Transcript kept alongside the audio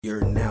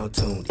You're now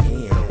tuned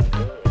in to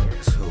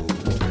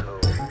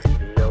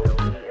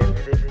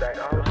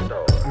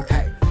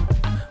Hey,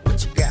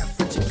 what you got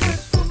for your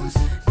kids?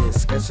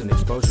 Discussion,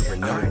 exposure,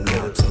 and you're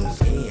now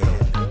tuned in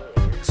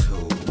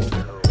to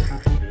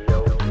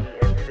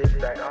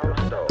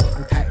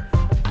Hey,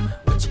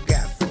 what you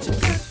got for your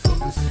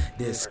kids?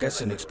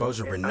 Discussion,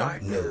 exposure, and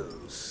art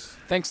news.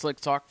 Thanks, Slick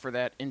Talk, for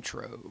that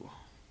intro.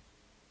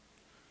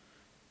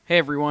 Hey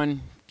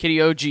everyone,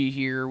 Kitty OG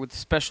here with a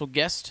special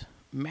guest,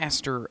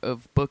 Master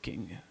of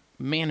Booking,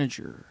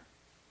 Manager,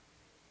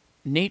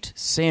 Nate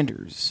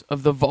Sanders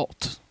of The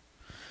Vault.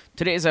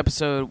 Today's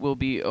episode will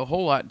be a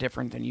whole lot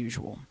different than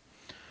usual.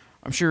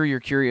 I'm sure you're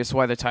curious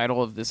why the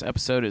title of this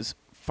episode is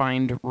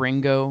Find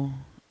Ringo,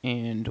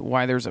 and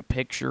why there's a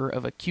picture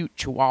of a cute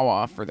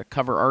chihuahua for the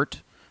cover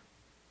art.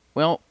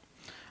 Well,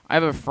 I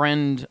have a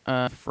friend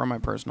from my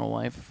personal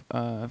life,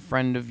 a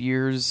friend of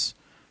years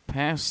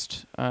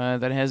past,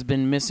 that has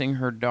been missing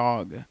her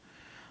dog.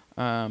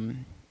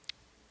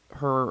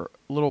 Her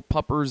little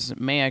puppers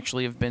may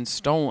actually have been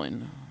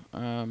stolen.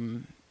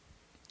 Our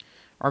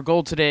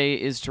goal today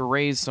is to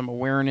raise some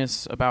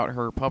awareness about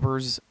her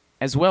puppers,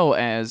 as well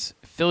as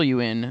fill you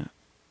in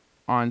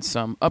on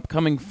some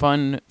upcoming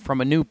fun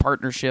from a new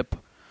partnership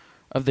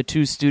of the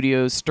two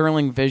studios,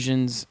 Sterling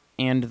Visions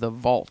and The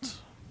Vault.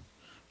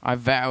 I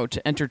vow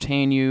to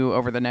entertain you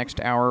over the next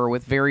hour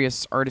with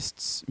various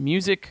artists'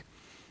 music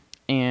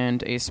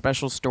and a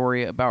special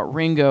story about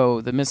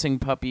Ringo, the missing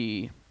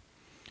puppy.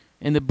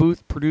 In the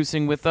booth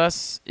producing with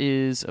us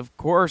is, of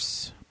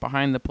course,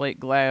 behind the plate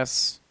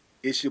glass,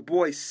 it's your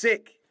boy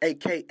Sick,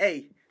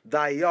 a.k.a.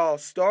 the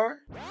All-Star.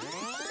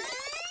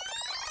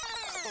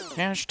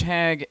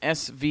 hashtag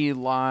SV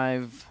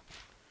Live.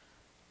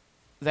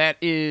 That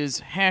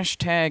is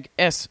hashtag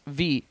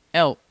SVLIVE.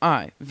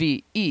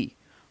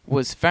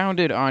 Was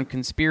founded on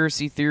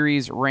conspiracy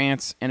theories,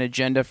 rants, and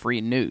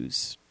agenda-free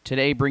news.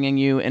 Today bringing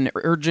you an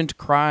urgent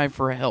cry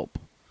for help.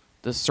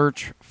 The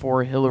search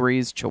for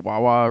Hillary's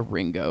Chihuahua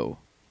Ringo.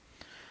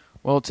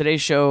 Well,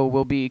 today's show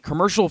will be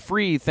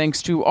commercial-free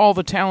thanks to all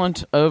the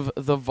talent of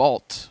The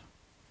Vault.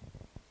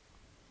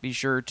 Be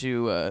sure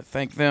to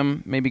thank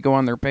them. Maybe go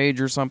on their page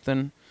or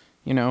something.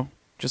 You know,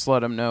 just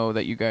let them know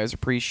that you guys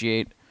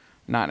appreciate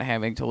not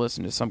having to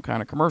listen to some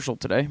kind of commercial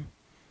today.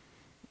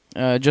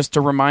 Just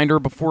a reminder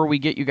before we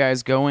get you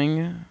guys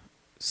going,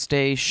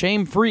 stay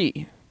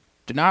shame-free.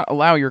 Do not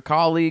allow your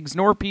colleagues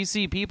nor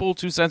PC people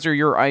to censor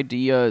your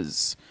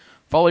ideas.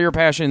 Follow your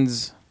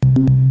passions.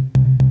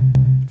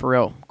 For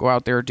real, go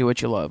out there, do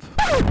what you love.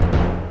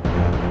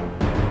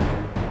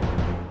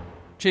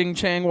 Ching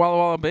chang walla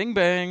walla bing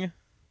bang.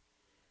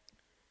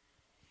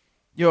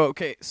 Yo,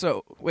 okay,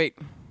 so, wait.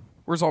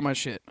 Where's all my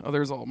shit? Oh,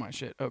 there's all my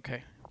shit.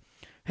 Okay.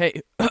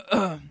 Hey,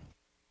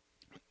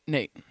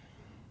 Nate.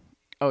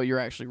 Oh, you're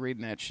actually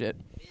reading that shit.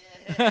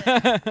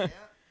 Yeah.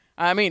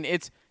 I mean,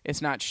 it's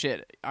not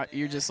shit.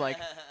 You're just like,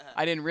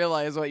 I didn't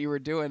realize what you were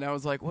doing. I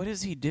was like, what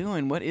is he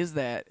doing? What is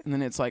that? And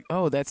then it's like,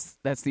 oh, that's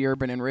the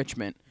urban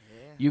enrichment. Yeah.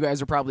 You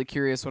guys are probably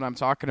curious what I'm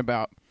talking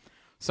about.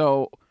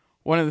 So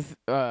one of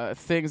the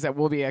things that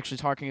we'll be actually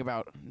talking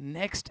about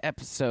next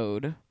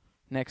episode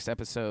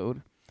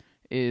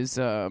is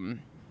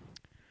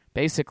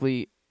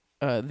basically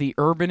the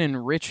urban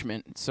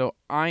enrichment. So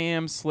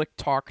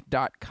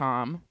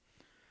iamslicktalk.com.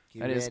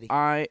 That is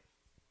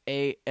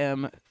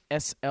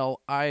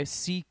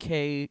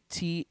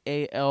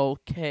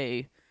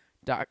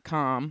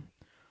iamslicktalk.com.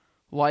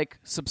 Like,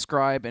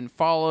 subscribe, and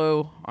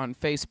follow on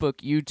Facebook,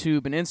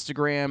 YouTube, and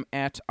Instagram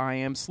at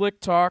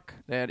iamslicktalk.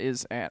 That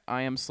is at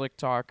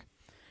iamslicktalk.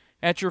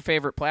 At your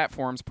favorite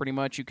platforms, pretty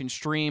much. You can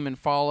stream and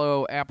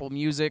follow Apple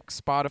Music,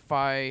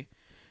 Spotify,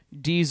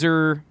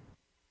 Deezer.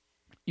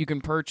 You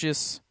can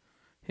purchase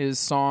his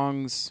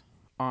songs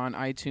on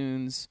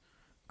iTunes,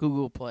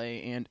 Google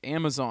Play, and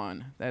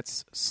Amazon.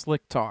 That's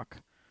Slick Talk.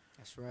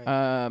 That's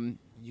right.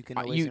 You can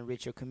always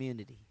enrich your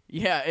community.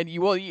 Yeah, and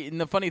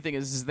and the funny thing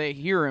is they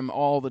hear him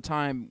all the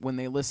time when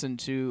they listen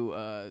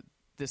to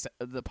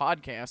the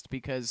podcast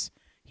because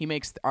he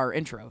makes our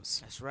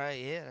intros. That's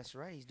right. Yeah, that's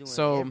right. He's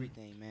doing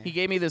everything, man. He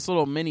gave me this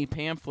little mini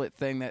pamphlet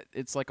thing that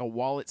it's like a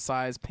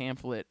wallet-sized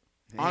pamphlet.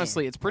 Man,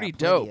 honestly, it's pretty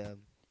dope.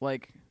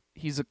 Like,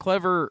 he's a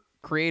clever,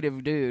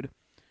 creative dude.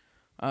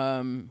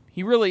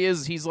 He really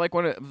is. He's like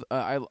one of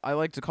I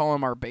like to call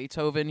him our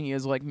Beethoven. He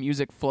has like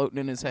music floating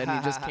in his head and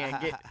he just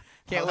can't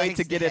wait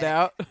to get it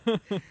out.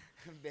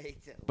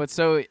 But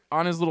so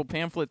on his little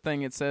pamphlet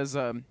thing it says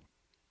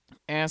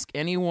ask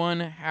anyone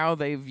how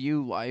they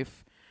view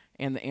life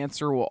and the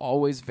answer will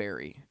always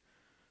vary.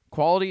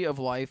 Quality of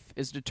life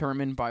is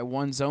determined by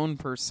one's own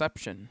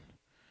perception.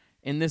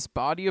 In this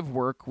body of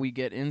work we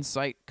get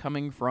insight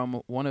coming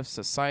from one of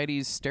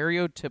society's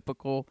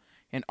stereotypical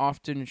and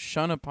often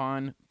shun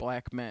upon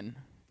black men.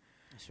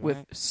 Right.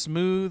 With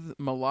smooth,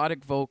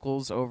 melodic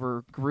vocals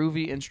over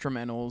groovy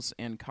instrumentals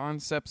and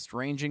concepts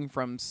ranging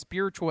from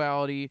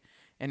spirituality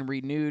and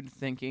renewed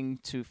thinking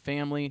to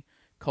family,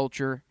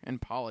 culture,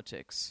 and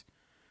politics.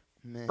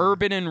 Man.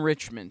 Urban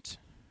enrichment,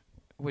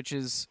 which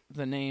is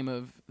the name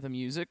of the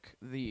music,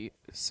 the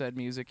said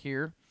music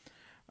here,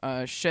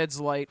 sheds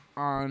light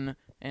on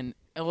an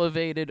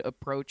elevated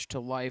approach to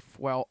life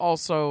while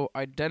also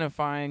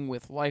identifying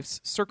with life's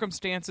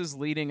circumstances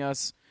leading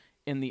us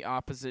in the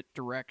opposite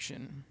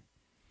direction.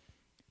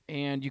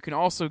 And you can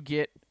also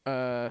get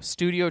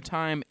studio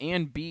time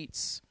and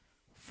beats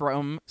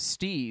from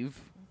Steve.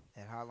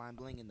 That hotline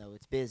blinging, though.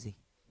 It's busy.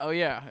 Oh,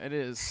 yeah, it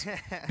is.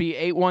 Be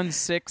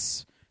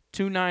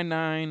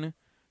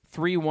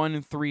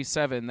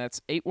 816-299-3137. That's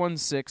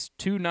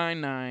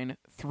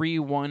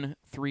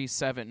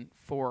 816-299-3137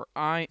 for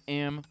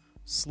IamSlickTalk.com.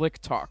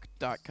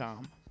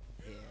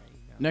 Yeah, you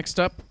know. Next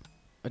up,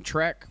 a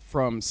track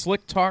from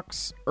Slick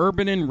Talk's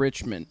Urban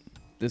Enrichment.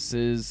 This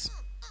is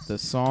the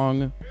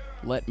song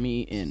Let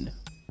Me In.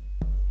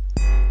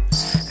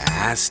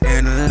 I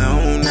stand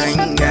alone, I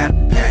ain't got a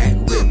pack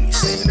with me.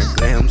 Seen a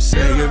glimpse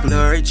of your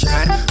glory,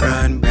 try to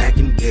run back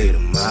and get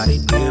 'em. All they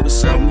did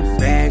was hold me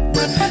back,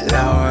 but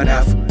Lord,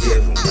 I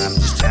forgive 'em. I'm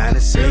just trying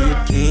to see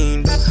your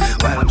kingdom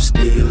while I'm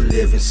still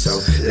living.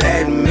 So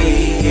let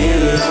me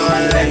in,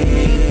 Lord, let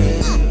me in.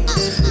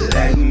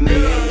 Let me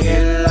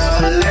in,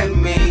 Lord, let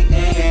me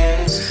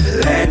in.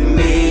 Let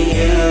me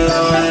in,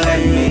 Lord,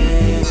 let me in.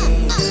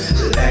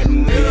 Let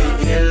me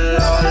in,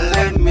 Lord,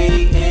 let me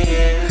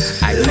in.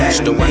 I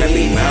used to wanna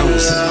be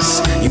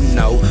Moses, you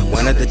know,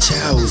 one of the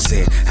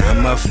chosen.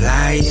 I'ma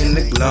fly in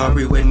the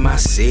glory with my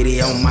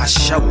city on my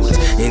shoulders.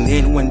 And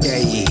then one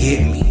day it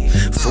hit me.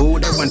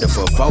 Fool, I wonder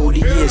for 40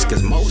 years,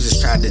 cause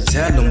Moses tried to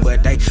tell them,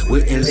 but they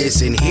wouldn't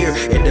listen here.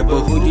 It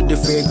behoove you to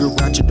figure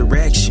out your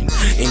direction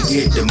and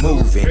get to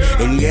moving.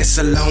 And yes,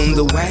 along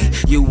the way,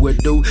 you would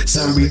do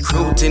some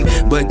recruiting,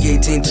 but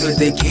getting to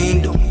the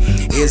kingdom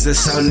is a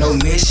solo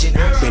mission.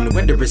 I've been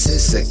wondering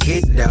since a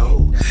kid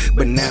though,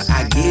 but now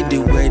I get it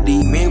what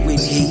he meant when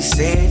he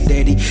said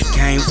that he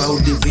came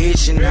for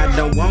division. I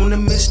don't wanna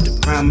miss the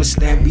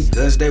promised land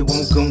because they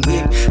won't come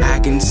with me. I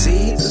can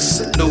see the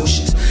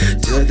solutions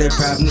to their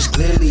problems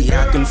clearly.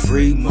 I can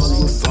free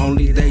more if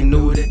only they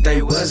knew that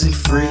they wasn't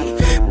free.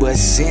 But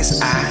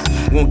since I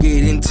won't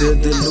get into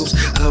the loops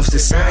of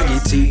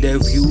society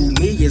that view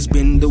me as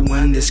been the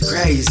one that's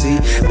crazy,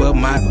 but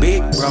my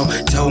big bro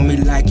told me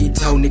like he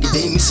told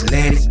Nicodemus,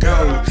 let it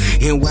go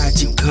and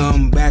watch it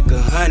come back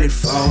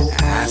 100-fold.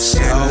 I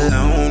stand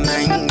alone,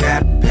 I ain't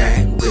got a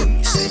pack with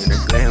me. Seen a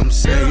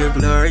glimpse of your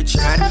glory,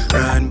 try to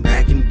run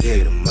back and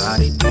get 'em. All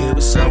they did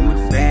was hold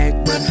me back,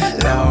 but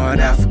Lord,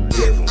 I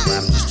forgive 'em.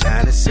 I'm just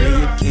trying to see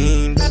your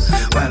kingdom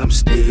while I'm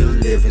still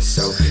living.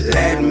 So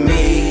let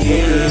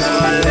me in,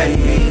 Lord, let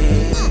me in.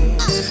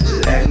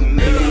 Let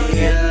me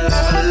in,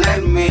 Lord,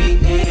 let me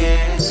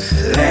in.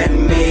 Let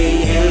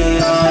me in,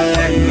 Lord,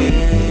 let me in.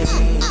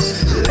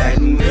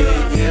 Let me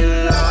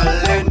in, Lord,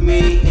 let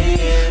me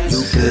in.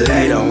 You can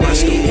let them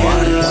watch the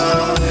water,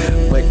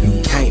 but you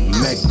can't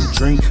make them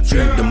drink.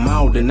 Feed them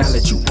all, then I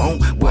let you on,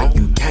 but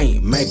you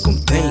can't make them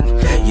think.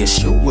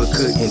 Yeshua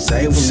couldn't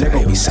save them, they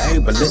gon' be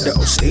saved, but let the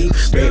old Steve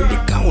ready to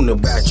go on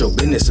about your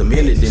business a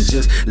minute, then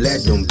just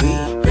let them be.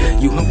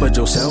 You humbled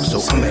yourself, so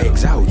I'ma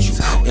exalt you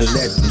and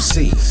let them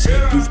see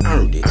you've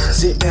earned it.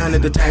 Sit down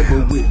at the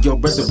table with your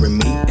brother and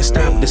me and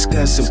stop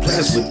discussing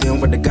plans with them.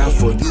 What they got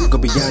for you go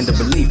beyond the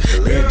belief.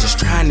 They're just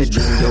trying to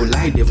dim your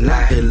light, if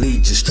not they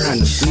lead, just trying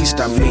to feast.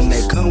 I mean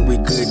they come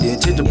with good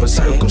intention, but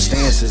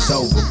circumstances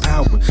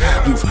overpower.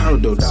 You've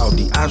hurdled all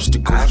the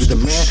obstacles, you're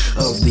the man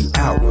of the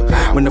hour.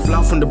 When the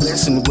flow from the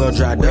blessing well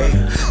dried up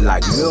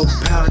like milk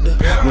powder.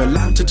 When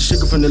love took the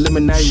sugar from the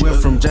lemonade,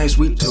 went from James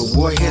Sweet to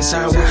Warhead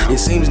Sour. It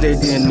seems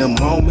that in the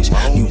moments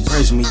you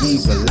praise me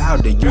even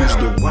louder. Use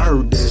the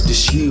word as the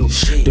shield,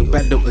 the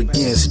battle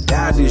against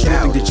doubters. You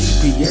think the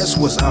GPS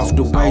was off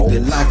the way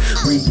that life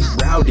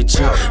rerouted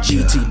you.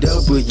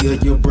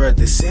 GTW, your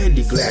brother said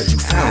he glad you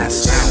found it. I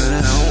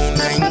stand alone,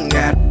 I ain't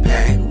got a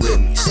pack with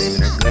me.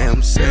 Seen a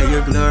glimpse of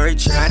your glory,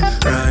 try to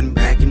run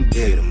back and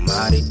get 'em.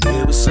 All they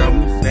did was hold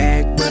me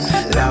back, but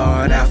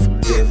Lord, I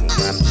forgive 'em.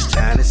 I'm just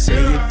trying to see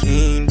your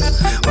kingdom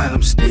while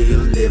I'm still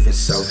living.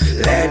 So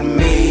let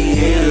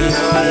me in,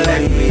 Lord,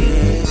 let me in.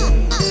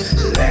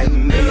 Let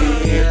me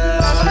in,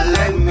 Lord,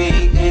 let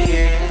me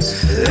in.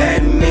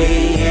 Let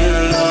me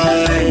in,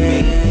 Lord, let me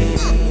in.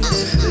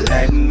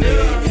 Let me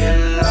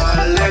in,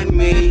 Lord, let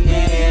me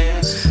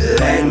in.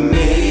 Let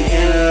me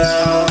in,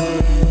 Lord.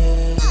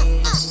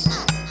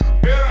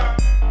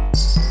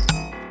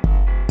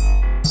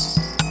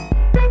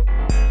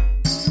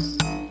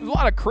 There's a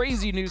lot of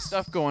crazy new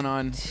stuff going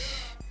on.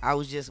 I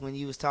was just, when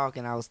you was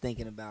talking, I was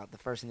thinking about the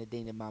first thing that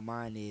came to my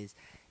mind is,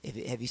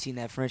 have you seen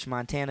that French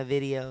Montana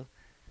video?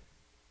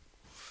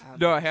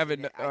 No, I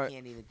haven't. I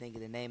can't even think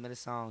of the name of the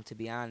song, to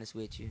be honest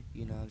with you.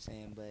 You know what I'm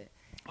saying? But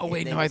Oh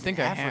wait, no, I think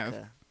I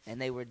have. And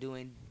they were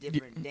doing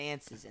different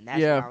dances, and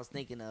that's what I was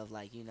thinking of.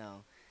 Like, you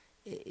know,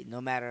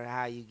 no matter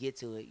how you get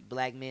to it,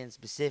 black men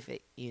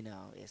specific, you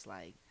know, it's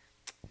like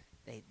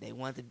they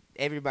want to.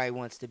 Everybody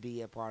wants to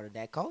be a part of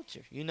that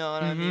culture. You know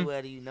what I mean?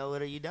 Whether you know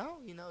it or you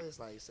don't, you know, it's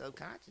like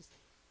subconscious.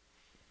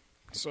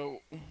 So,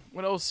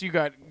 what else you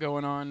got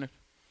going on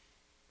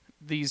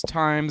these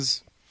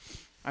times?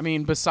 I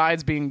mean,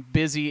 besides being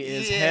busy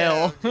as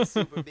hell. Just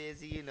super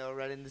busy, you know,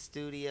 running the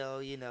studio,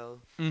 you know,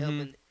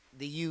 helping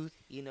the youth,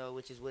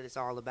 which is what it's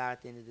all about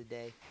at the end of the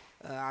day.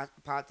 I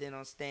popped in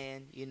on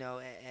Stan,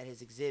 at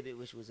his exhibit,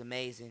 which was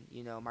amazing.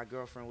 My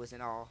girlfriend was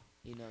in awe.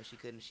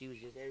 She was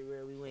just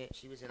everywhere we went.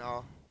 She was in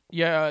awe.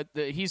 Yeah,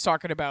 he's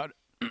talking about,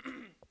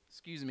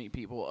 excuse me,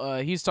 people.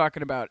 He's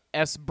talking about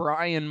S.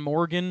 Brian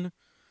Morgan.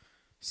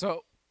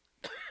 So,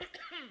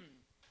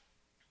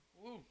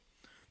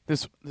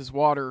 this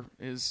water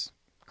is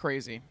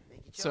crazy.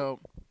 So,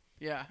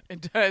 yeah,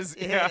 it does.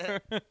 Yeah.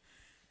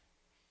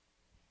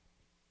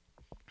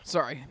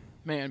 Sorry,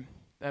 man.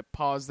 That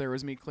pause there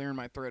was me clearing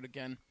my throat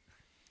again.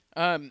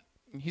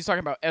 He's talking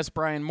about S.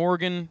 Brian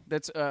Morgan.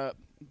 That's the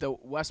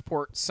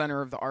Westport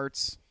Center of the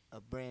Arts. A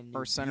brand new,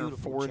 or Center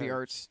for church. the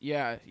Arts.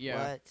 Yeah.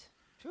 What?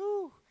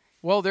 Whew.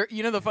 Well,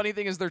 the funny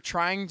thing is they're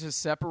trying to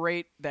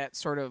separate that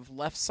sort of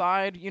left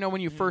side.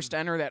 When you first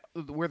enter that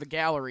where the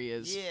gallery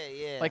is.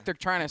 Yeah. Like they're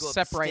trying to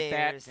separate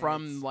that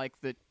from like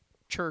the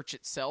church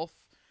itself.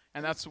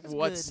 And that's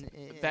what's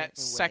that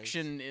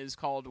section is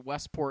called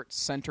Westport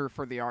Center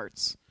for the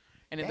Arts.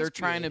 And they're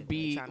trying to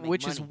be,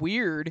 which is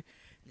weird.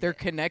 They're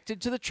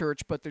connected to the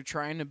church, but they're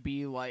trying to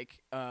be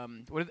like,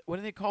 what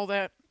do they call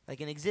that? Like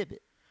an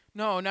exhibit.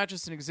 No, not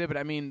just an exhibit.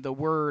 I mean, the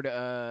word,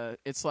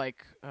 it's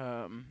like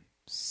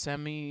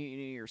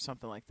semi or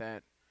something like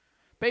that.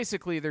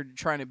 Basically, they're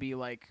trying to be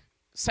like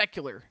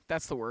secular.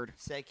 That's the word.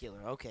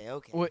 Secular. Okay.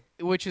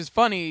 Which is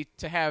funny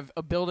to have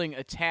a building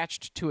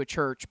attached to a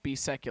church be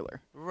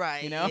secular.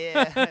 Right.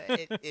 Yeah.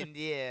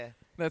 Yeah.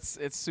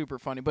 It's super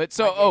funny. But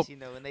so,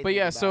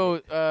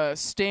 it.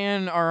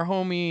 Stan, our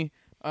homie,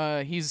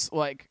 he's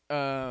like,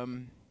 I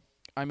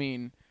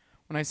mean,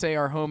 when I say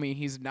our homie,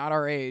 he's not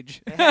our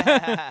age.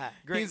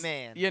 Great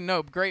man. Yeah,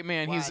 no, great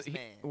man. Wise He's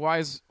man.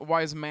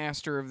 wise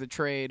master of the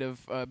trade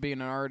of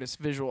being an artist,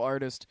 visual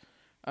artist.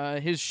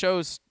 His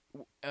show's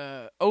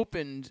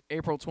opened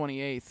April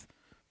 28th,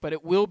 but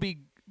it will be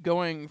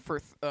going for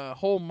a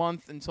whole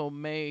month until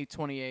May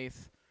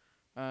 28th,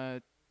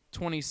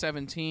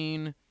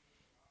 2017.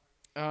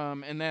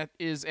 And that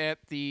is at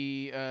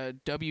the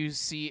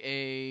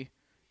WCA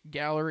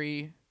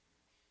Gallery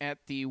at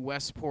the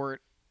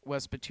Westport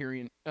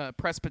Presbyterian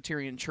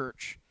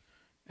Church.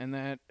 And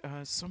that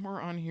somewhere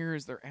on here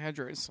is their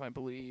address, I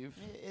believe.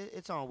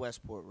 It's on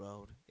Westport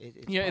Road.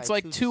 It's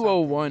like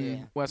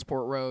 201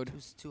 Westport Road.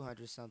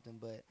 200 something,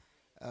 but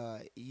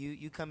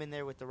you come in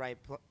there with the right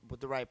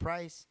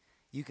price,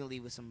 you can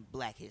leave with some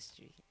Black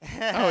history.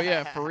 Oh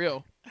yeah, for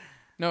real.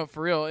 No,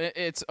 for real.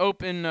 It's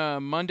open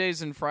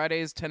Mondays and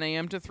Fridays, 10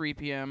 a.m. to 3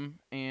 p.m.,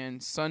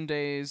 and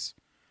Sundays,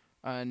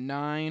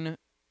 9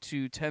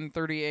 to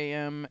 10:30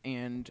 a.m.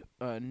 and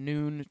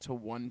noon to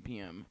 1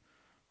 p.m.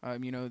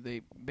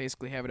 They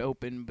basically have it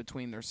open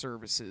between their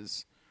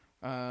services,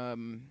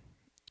 and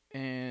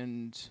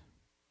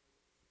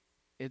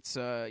it's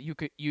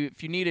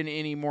if you need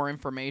any more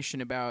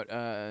information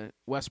about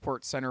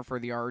Westport Center for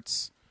the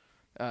Arts,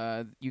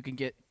 you can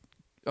get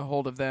a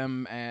hold of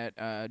them at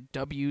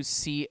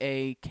wcakc.org.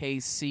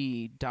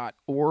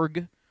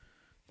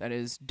 That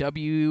is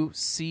wcakc.org.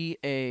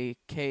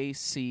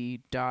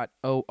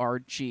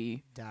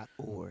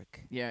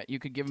 Yeah, you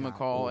could give them a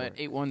call at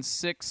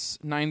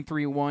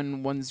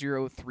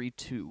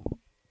 816-931-1032.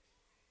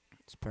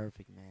 It's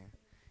perfect, man.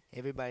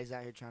 Everybody's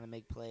out here trying to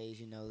make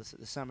plays.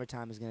 The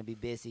summertime is going to be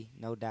busy,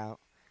 no doubt.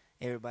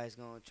 Everybody's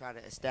going to try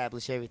to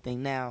establish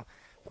everything now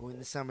for when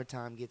the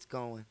summertime gets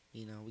going.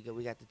 We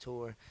got the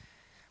tour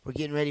we're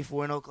getting ready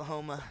for in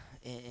Oklahoma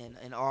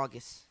in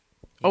August.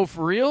 Oh,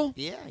 for real?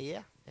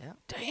 Yeah.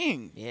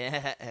 Dang.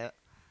 Yeah.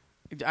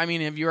 I mean,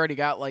 have you already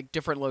got like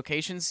different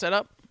locations set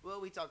up? Well,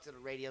 we talk to the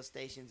radio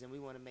stations, and we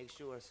want to make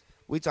sure.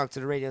 We talk to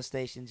the radio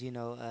stations,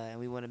 and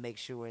we want to make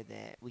sure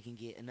that we can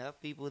get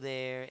enough people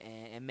there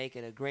and make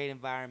it a great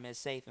environment,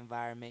 safe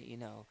environment,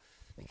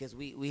 because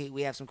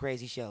we have some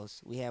crazy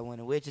shows. We had one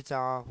in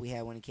Wichita, we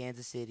had one in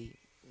Kansas City,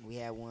 we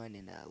had one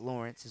in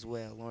Lawrence as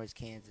well, Lawrence,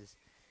 Kansas.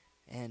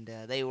 And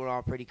they were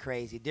all pretty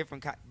crazy,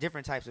 different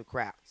types of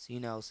crowds,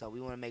 so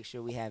we want to make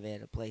sure we have it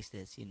at a place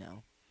that's,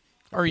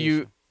 Are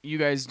you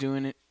guys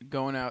going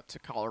out to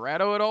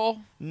Colorado at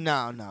all?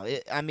 No. My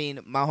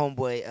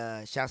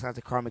homeboy, shouts out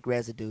to Karmic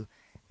Residue.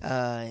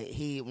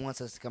 He wants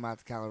us to come out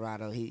to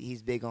Colorado.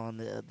 He's big on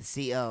the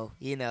CO.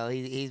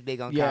 He's big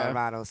on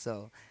Colorado.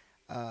 So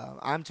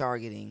I'm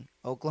targeting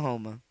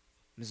Oklahoma,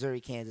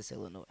 Missouri, Kansas,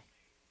 Illinois.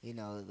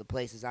 The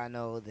places I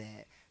know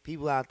that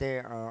people out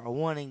there are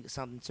wanting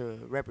something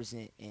to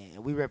represent,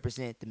 and we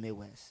represent the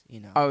Midwest.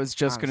 I was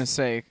just going to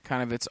say,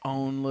 kind of its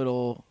own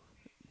little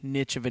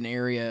niche of an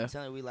area. I'm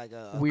telling you, we like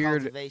a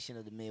weird cultivation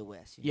of the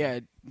Midwest. Yeah,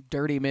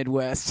 dirty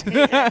Midwest. We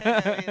were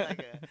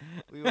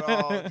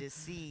all just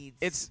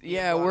seeds. We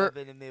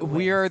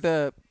are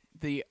the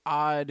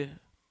odd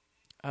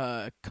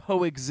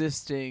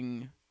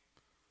coexistence.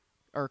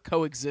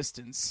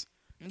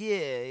 Yeah.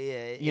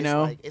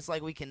 It's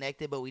like we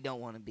connected, but we don't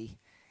want to be.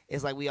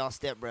 It's like we all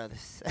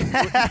stepbrothers.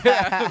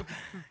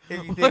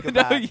 If you think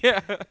about it.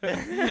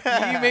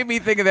 Yeah. You made me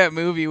think of that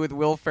movie with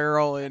Will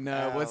Ferrell and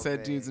what's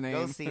that dude's name?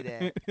 Go see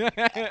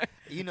that.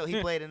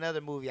 He played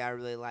another movie I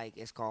really like.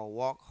 It's called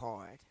Walk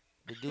Hard,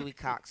 the Dewey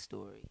Cox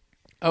story.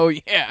 Oh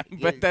yeah,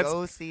 but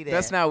go see that.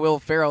 That's not Will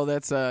Ferrell.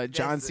 That's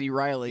John C.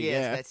 Reilly.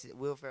 Yes, that's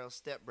Will Ferrell's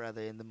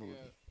stepbrother in the movie,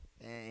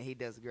 and he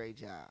does a great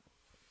job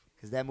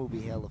because that movie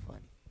hella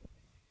funny.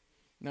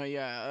 No,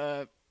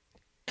 yeah.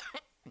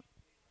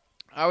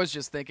 I was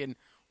just thinking,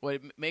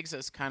 what makes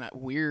us kind of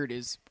weird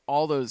is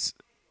all those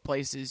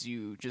places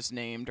you just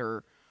named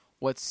are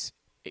what's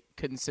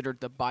considered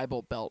the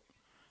Bible Belt,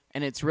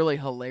 and it's really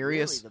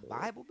hilarious. Really, the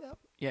Bible Belt?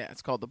 Yeah,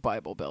 it's called the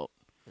Bible Belt.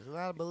 There's a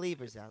lot of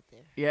believers out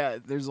there. Yeah,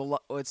 there's a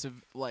lot. It's a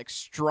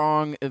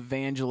strong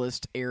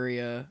evangelist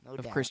area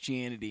of doubt.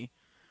 Christianity,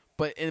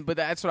 but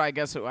that's what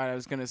I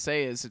was going to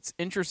say is it's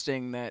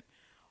interesting that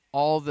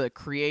all the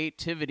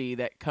creativity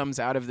that comes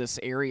out of this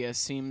area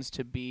seems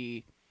to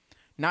be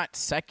not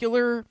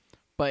secular,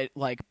 but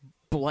like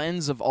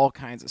blends of all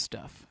kinds of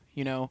stuff.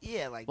 You know?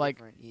 Yeah, like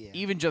different, yeah.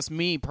 Even just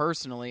me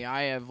personally,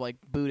 I have like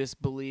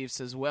Buddhist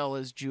beliefs as well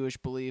as Jewish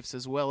beliefs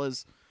as well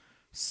as.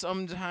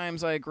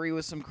 Sometimes I agree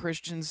with some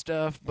Christian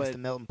stuff, but that's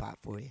the melting pot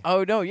for you.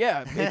 Oh no,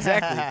 yeah,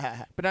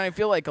 exactly. But I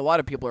feel like a lot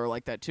of people are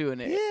like that too, and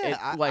it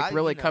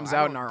really comes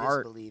out in our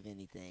art. I don't believe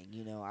anything,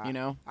 you know.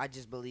 I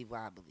just believe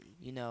what I believe,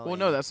 you know. Well,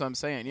 no, that's what I'm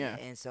saying. Yeah,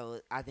 and so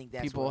I think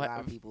that's what a lot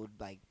of people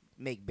like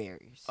make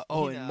barriers.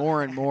 And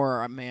more and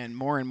more, man,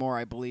 more and more,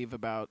 I believe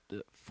about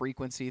the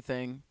frequency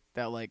thing.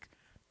 That like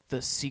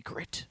the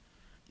secret.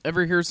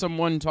 Ever hear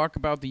someone talk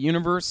about the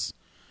universe?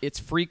 It's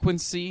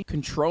frequency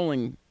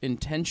controlling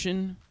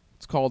intention.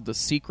 It's called The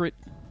Secret.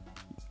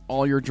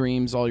 All your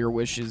dreams, all your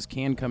wishes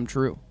can come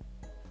true.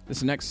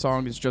 This next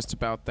song is just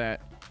about that.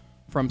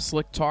 From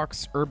Slick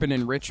Talk's Urban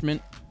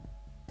Enrichment,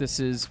 this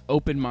is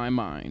Open My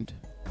Mind.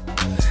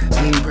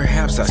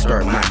 Perhaps I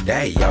start my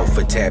day off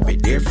a tad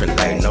bit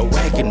differently. No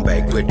waking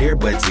back, put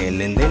earbuds in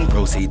and then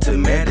proceed to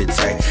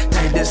meditate.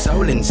 Take the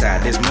soul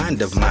inside this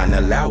mind of mine,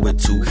 allow it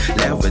to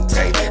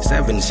levitate.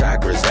 7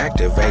 chakras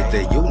activate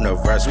the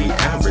universe, we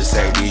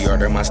conversate. The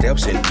order my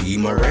steps and be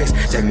my race.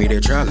 Take me to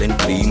trial and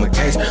plead my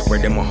case. Where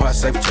then my heart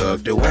safe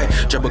tucked away.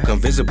 Trouble come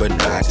visit but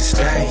not to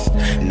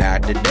stay.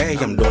 Not today,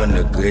 I'm doing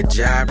a good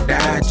job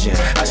dodging.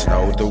 I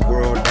slowed the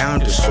world down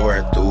to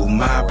sort through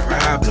my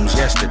problems.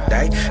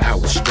 Yesterday, I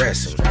was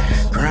stressing,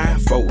 crying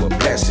for a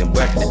blessing,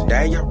 but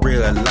today I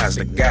realized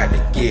I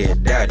gotta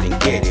get out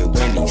and get it.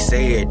 When he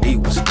said he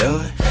was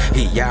done,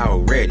 he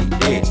already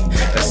did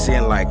it. A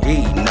sin like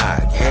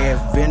Enoch,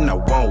 heaven I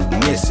won't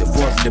miss it.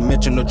 4th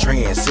dimensional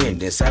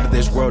transcendence, out of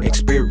this world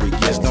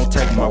experience. Don't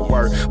take my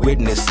word,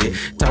 witness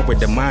it. Talk with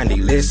the mind,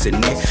 he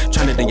listening.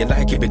 Trying to do your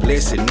life, keep it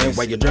glistening.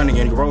 While you're journeying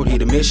on your road, he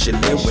the mission.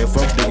 When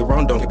folks do you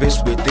wrong, don't get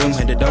pissed with them.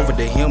 Hand it over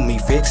to him, he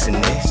fixing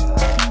it.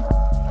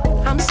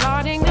 I'm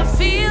starting to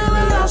feel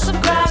a loss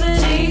of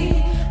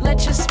gravity.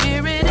 Let your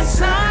spirit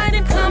inside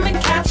and come and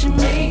capture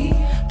me.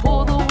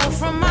 Pull the wool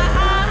from my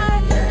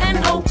eye and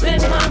open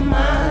my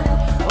mind.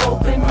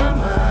 Open my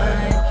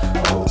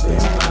mind. Open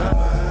my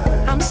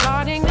mind. I'm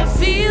starting to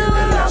feel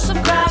a loss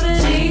of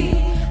gravity.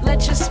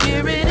 Let your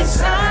spirit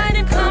inside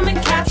and come and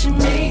capture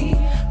me.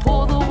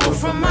 Pull the wool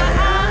from my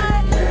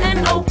eye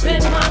and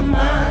open my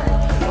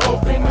mind.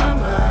 Open my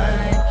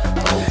mind.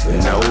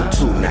 No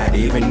two, not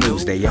even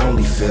news, they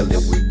only feel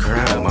it with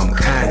crime. I'm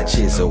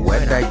conscious of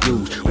what I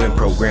use when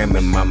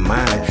programming my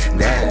mind.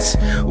 That's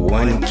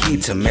one key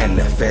to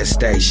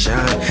manifestation.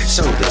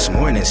 So this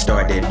morning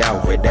started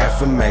out with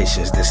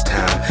affirmations this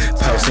time.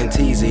 Posting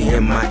TZ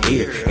in my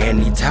ear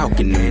and he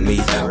talking to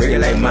me.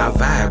 Regulate my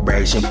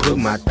vibration, put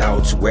my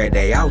thoughts where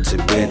they ought to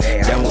be.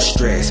 Don't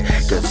stress,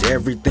 cause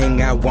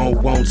everything I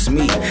want wants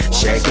me.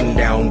 Shaking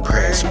down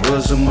press,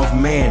 bosom of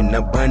man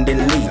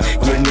abundantly.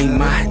 Give me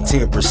my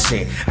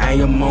 10%. I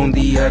am on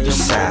the other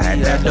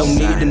side. I don't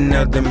need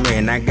another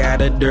man. I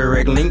got a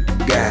direct link to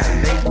God.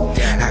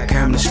 I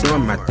calm the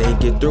storm. I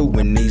think it through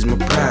and ease my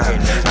pride.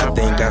 I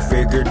think I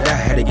figured out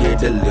how to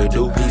get a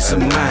little peace of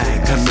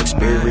mind. Come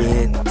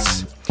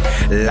experience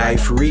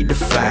life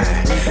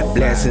redefined.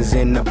 Blessings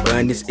in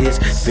abundance, it's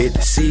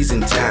 5th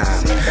season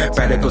time.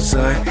 Prodigal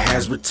son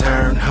has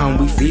returned, home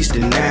we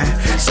feasting now.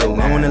 So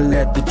I wanna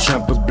let the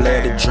trumpet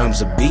blow, the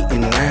drums are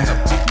beating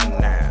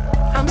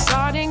now. I'm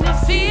starting to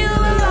feel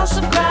a loss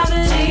of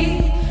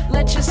gravity.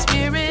 Let your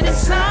spirit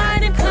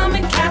inside and come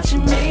and capture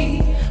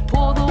me.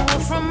 Pull the wool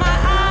from my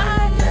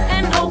eye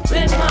and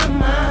open my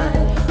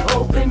mind.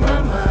 Open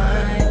my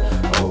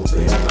mind.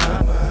 Open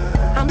my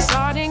mind. I'm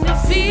starting to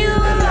feel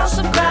a loss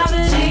of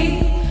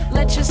gravity.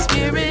 Let your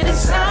spirit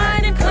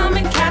inside and come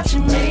and capture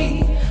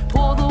me.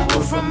 Pull the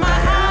wool from my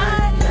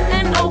eye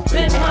and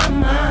open my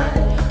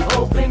mind.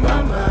 Open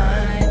my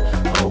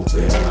mind.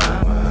 Open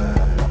my mind.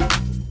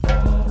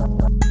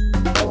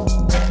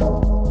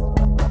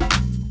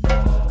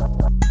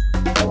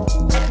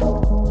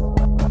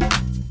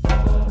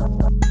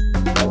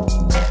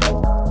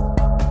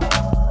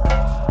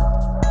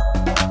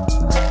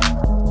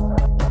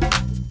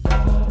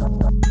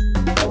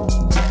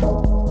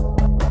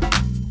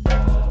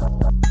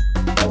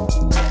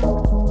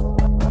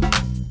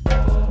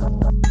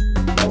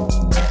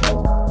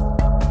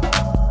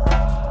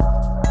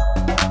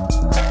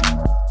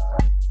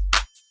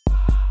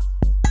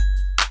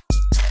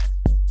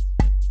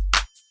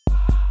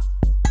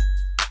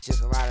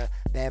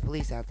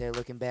 there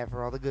looking bad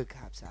for all the good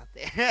cops out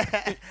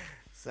there.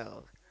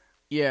 So.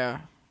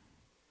 Yeah.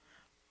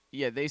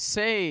 Yeah, they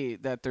say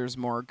that there's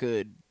more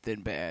good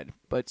than bad,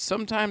 but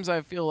sometimes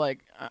I feel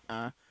like,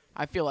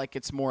 I feel like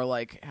it's more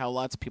like how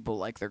lots of people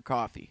like their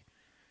coffee,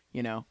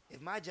 you know?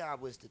 If my job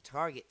was to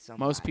target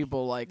somebody. Most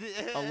people like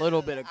a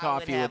little bit of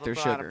coffee with their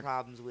sugar. I would have a lot of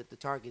problems with the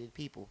targeted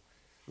people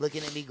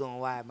looking at me going,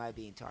 why am I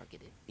being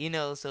targeted? You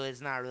know, so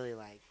it's not really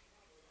like,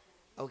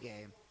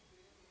 okay,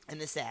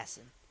 an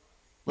assassin.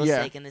 Let's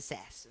take an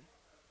assassin.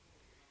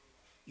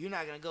 You're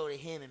not going to go to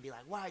him and be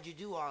like, why'd you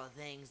do all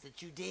the things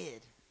that you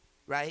did,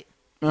 right?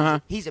 Uh-huh.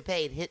 He's a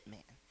paid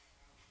hitman.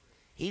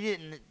 He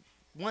didn't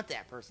want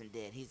that person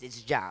dead. It's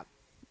his job.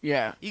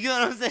 Yeah. You get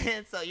what I'm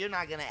saying? So you're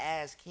not going to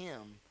ask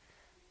him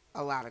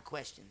a lot of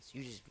questions.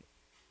 You just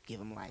give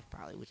him life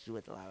probably, which is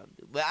what a lot of them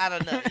do. But I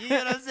don't know. You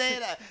know what I'm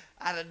saying?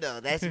 I don't know.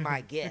 That's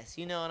my guess.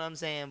 You know what I'm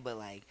saying? But,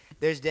 like,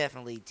 there's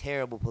definitely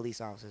terrible police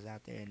officers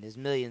out there, and there's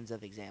millions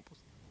of examples.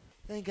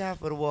 Thank God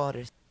for the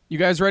waters. You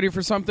guys ready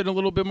for something a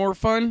little bit more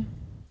fun?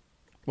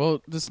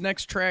 Well, this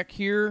next track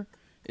here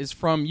is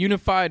from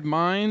Unified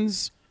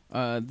Minds,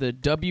 the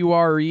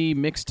WRE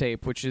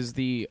mixtape, which is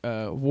the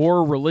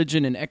War,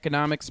 Religion, and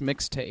Economics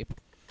mixtape.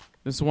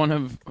 This is one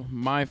of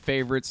my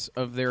favorites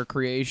of their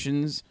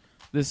creations.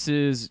 This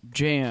is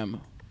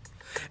Jam.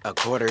 A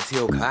quarter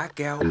till clock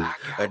out,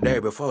 a day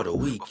before the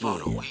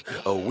weekend,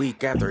 a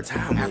week after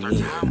time went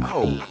in.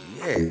 Oh,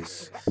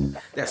 yes,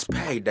 that's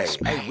payday.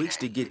 8 weeks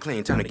to get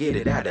clean, time to get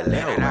it out of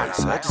hell right.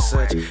 Such and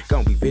such,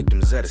 gonna be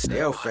victims of the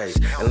stale face.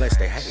 Unless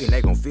they hatin',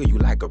 they gon' feel you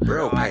like a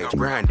bro page.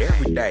 Grind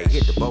every day,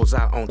 hit the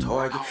bullseye on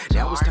target.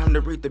 Now it's time to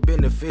reap the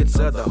benefits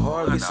of the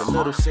harvest. A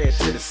little set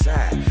to the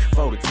side,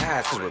 fold the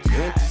ties, cause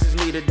repentance is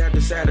needed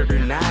after Saturday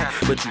night.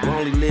 But you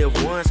only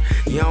live once,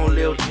 you don't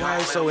live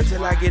twice. So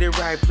until I get it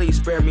right, please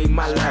spare me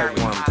my life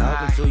while I'm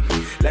talking to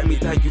you. Let me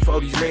thank you for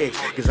these legs,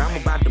 cause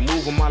I'm about to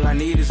move them. All I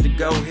need is to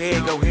go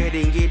ahead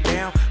and get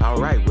down.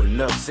 Alright, well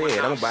enough said,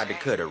 I'm about to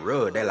cut a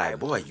rug. They like,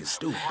 boy, you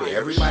stupid.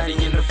 Everybody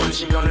in the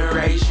function gonna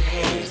raise your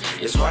hands.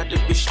 It's hard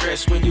to be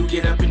stressed when you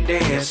get up and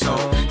dance. So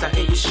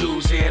tighten your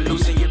shoes and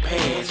loosen your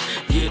pants.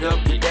 Get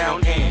up, get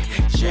down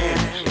and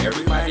jam.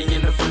 Everybody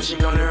in the function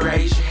gonna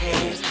raise your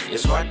hands.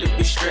 It's hard to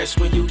be stressed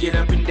when you get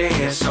up and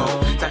dance. So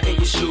tighten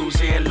your shoes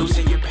and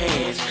loosen your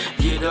pants.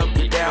 Get up,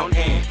 get down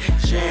and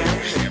jam.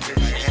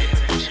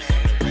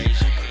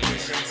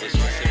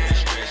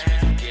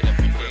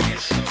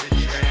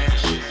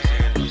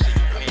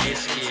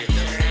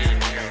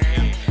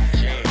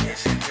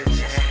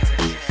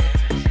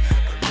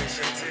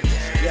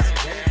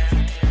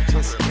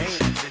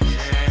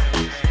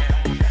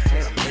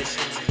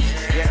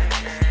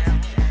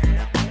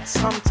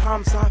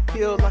 Sometimes I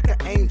feel like an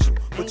angel,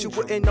 but you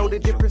wouldn't know the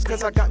difference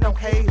cause I got no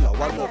halo.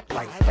 I look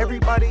like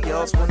everybody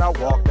else when I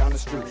walk down the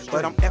street,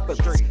 but I'm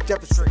effortless,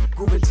 Jefferson,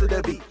 grooving to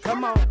the beat.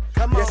 Come on,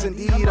 come on. Yes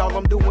indeed, all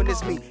I'm doing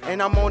is me,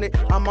 and I'm on it,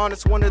 I'm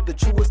honest, one of the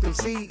truest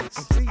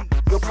MCs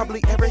you'll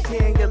probably ever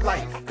hear in your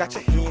life. Got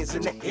your hands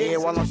in the air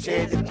while I'm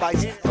sharing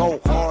advice.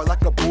 Go hard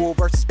like a bull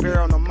versus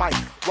bear on the mic,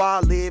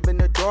 while I live in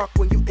the dark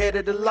when you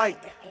enter the light.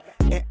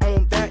 And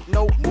on that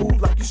note,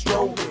 move like you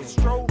strolling.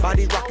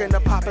 Body rocking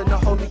the poppin' the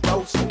Holy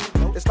Ghost.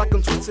 It's like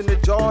I'm twisting the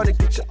jar to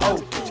get you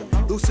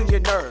open. Loosen your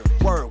nerve,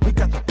 word, we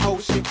got the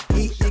potion.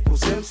 E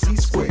equals MC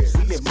squared,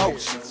 we in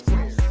motion.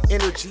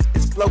 Energy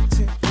is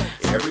floating.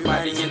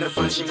 Everybody in the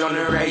function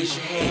gonna raise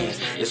your hands.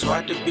 It's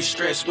hard to be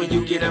stressed when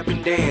you get up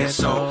and dance.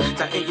 So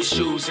tighten your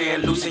shoes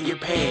and loosen your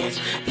pants.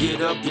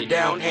 Get up, get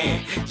down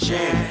and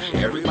jam.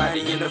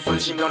 Everybody in the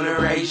function gonna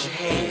raise your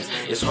hands.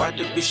 It's hard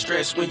to be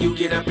stressed when you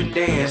get up and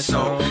dance.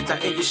 So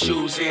tighten your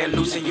shoes and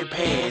loosen your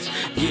pants.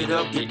 Get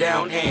up, get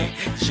down and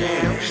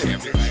jam.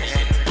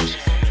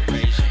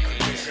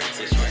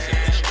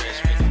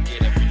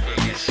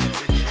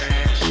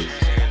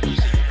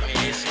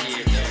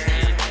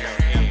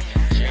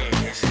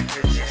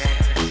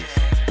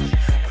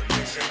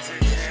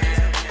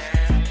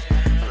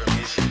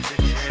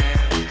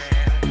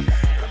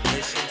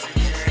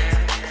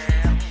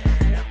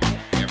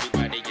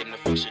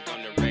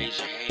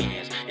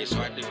 It's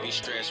hard to be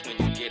stressed when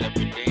you get up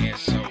and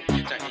dance. So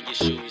tighten your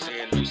shoes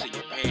and loosen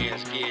your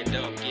pants. Get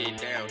up, get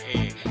down,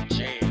 and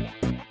jam.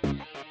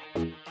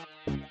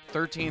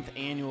 13th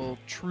annual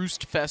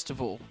Troost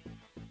Festival,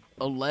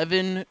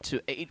 11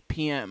 to 8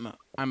 p.m.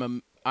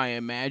 I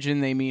imagine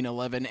they mean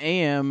 11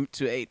 a.m.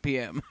 to 8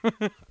 p.m.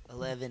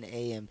 11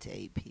 a.m. to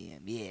 8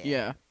 p.m. Yeah.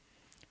 Yeah.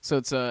 So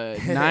it's a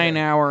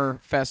 9-hour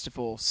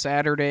festival,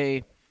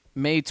 Saturday,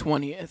 May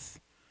 20th,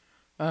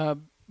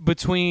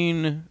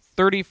 between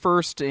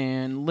 31st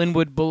and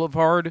Linwood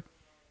Boulevard.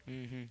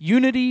 Mm-hmm.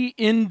 Unity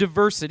in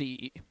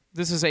Diversity.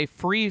 This is a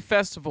free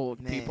festival,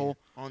 people.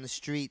 On the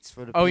streets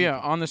for the people. Oh, yeah,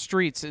 on the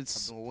streets.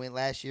 I went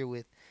last year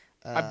with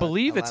I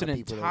believe it's an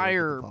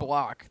entire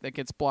block that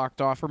gets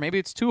blocked off, or maybe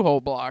it's 2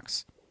 whole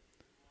blocks.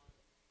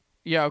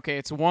 Yeah, okay,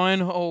 it's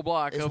 1 whole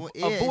block.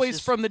 A voice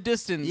from the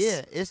distance.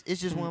 Yeah, it's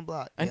just 1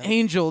 block. An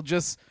angel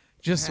just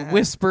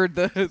whispered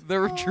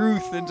the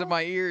truth into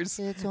my ears.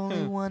 It's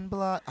only 1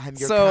 block. I'm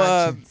your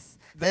conscience.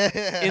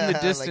 In the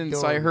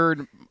distance, I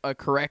heard a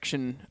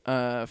correction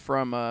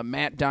from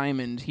Matt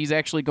Diamond. He's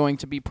actually going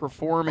to be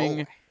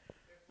performing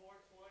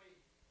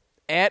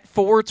at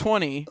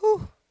 4:20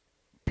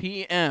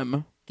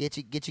 p.m. Get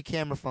your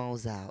camera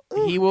phones out.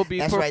 He will be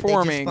That's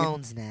performing. Right, they just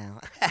phones now.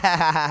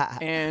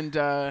 And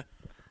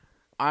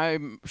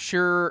I'm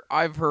sure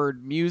I've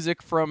heard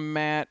music from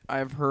Matt.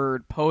 I've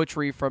heard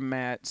poetry from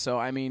Matt. So,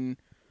 I mean,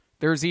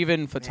 there's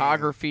even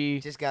photography.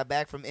 Man, just got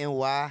back from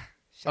NY.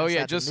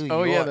 Yeah,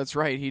 that's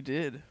right. He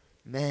did.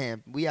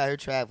 Man, we out here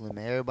traveling,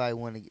 man. Everybody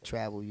want to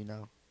travel, you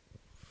know.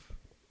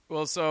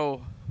 Well,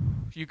 so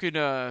you could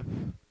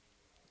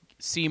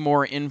see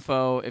more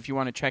info if you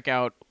want to check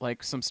out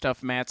like some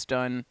stuff Matt's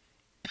done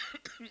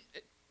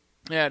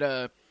at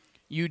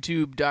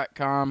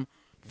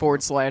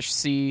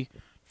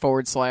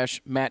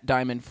youtube.com/c/Matt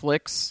Diamond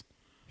Flicks,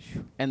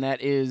 and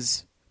that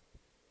is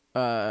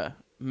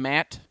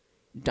Matt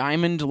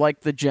Diamond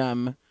like the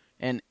gem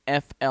and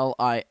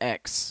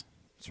FLIX.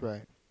 That's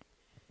right.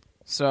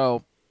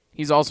 So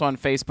he's also on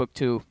Facebook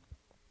too.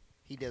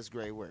 He does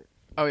great work.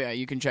 Oh yeah,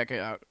 you can check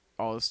it out,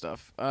 all this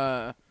stuff.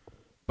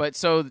 But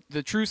so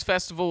the Truce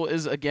Festival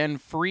is again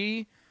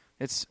free.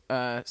 It's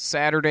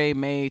Saturday,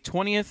 May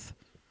 20th.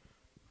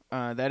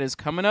 That is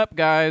coming up,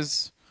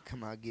 guys.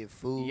 Come out, get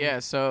food. Yeah,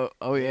 so,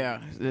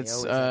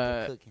 it's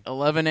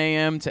 11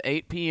 a.m. to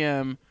 8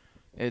 p.m.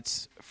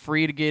 It's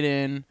free to get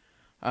in,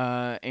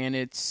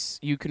 and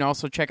you can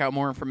also check out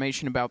more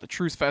information about the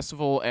Truce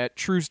Festival at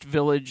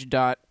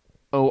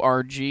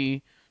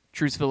trucevillage.org,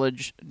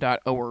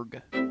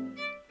 trucevillage.org.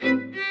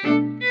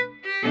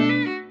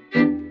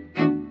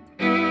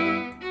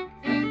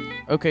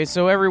 Okay,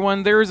 so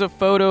everyone, there's a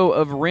photo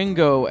of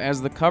Ringo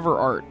as the cover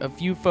art, a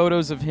few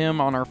photos of him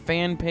on our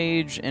fan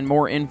page, and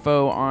more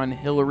info on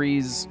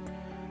Hillary's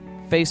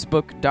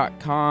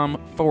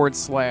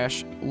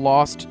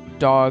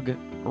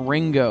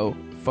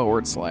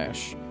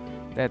facebook.com/lostdogringo/.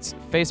 That's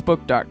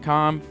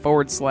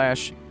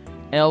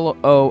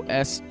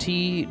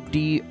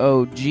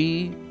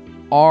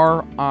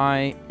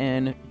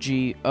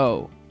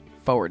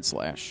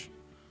facebook.com/LOSTDOGRINGO/.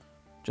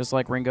 Just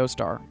like Ringo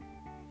Starr.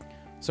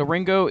 So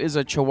Ringo is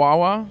a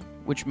Chihuahua,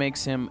 which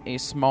makes him a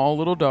small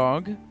little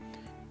dog.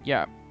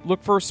 Yeah,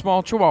 look for a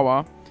small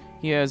Chihuahua.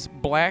 He has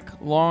black,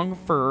 long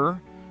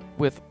fur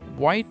with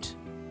white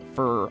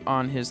fur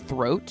on his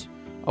throat,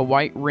 a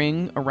white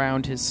ring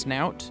around his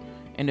snout,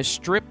 and a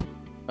strip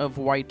of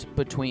white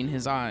between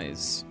his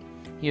eyes.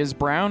 He has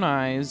brown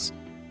eyes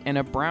and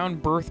a brown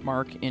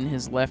birthmark in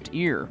his left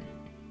ear.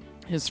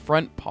 His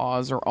front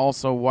paws are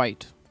also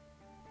white.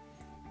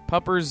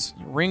 Puppers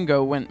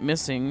Ringo went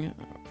missing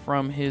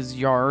from his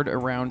yard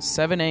around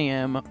 7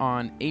 a.m.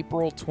 on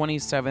April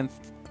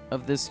 27th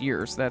of this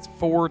year. So that's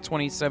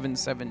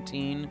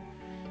 4/27/17.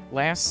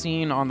 Last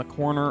seen on the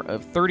corner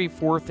of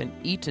 34th and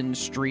Eaton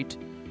Street,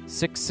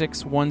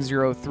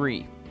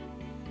 66103.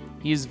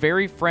 He is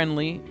very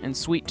friendly and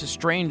sweet to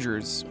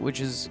strangers, which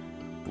is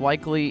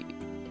likely,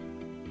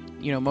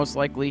 most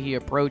likely he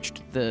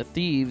approached the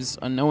thieves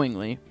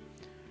unknowingly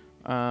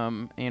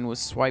and was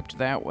swiped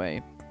that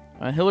way.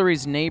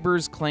 Hillary's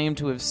neighbors claim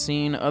to have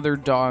seen other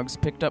dogs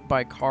picked up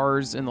by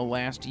cars in the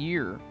last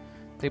year.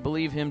 They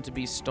believe him to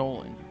be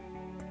stolen.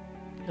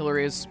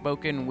 Hillary has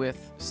spoken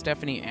with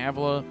Stephanie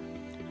Avila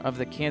of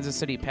the Kansas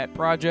City Pet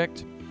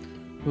Project,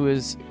 who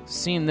has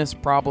seen this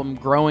problem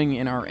growing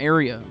in our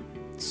area.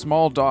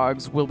 Small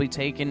dogs will be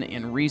taken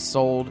and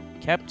resold,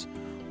 kept,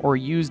 or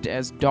used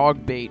as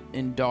dog bait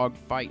in dog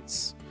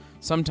fights.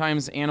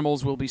 Sometimes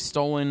animals will be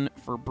stolen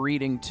for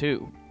breeding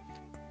too.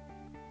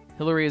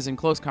 Hillary is in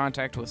close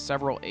contact with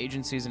several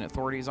agencies and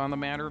authorities on the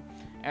matter.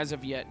 As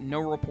of yet, no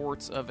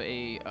reports of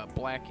a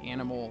black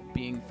animal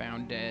being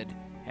found dead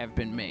have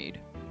been made.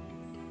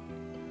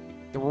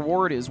 The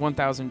reward is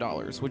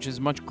 $1,000, which is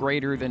much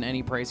greater than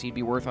any price he'd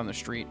be worth on the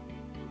street.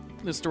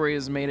 This story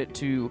has made it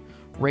to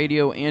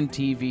radio and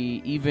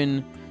TV,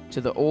 even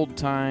to the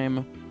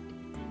old-time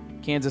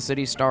Kansas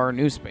City Star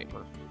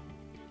newspaper.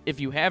 If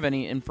you have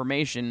any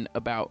information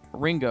about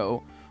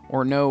Ringo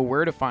or know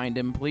where to find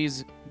him,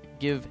 please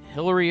give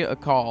Hillary a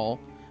call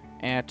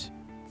at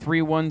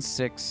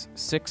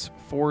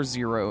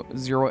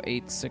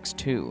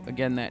 316-640-0862.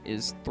 Again, that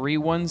is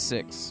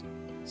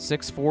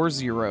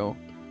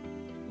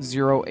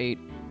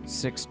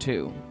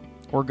 316-640-0862.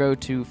 Or go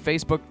to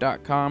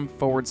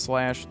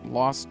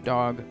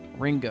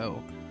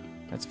facebook.com/lostdogringo.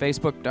 That's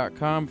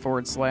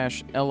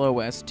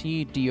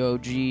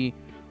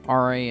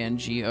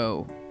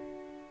facebook.com/LOSTDOGRANGO.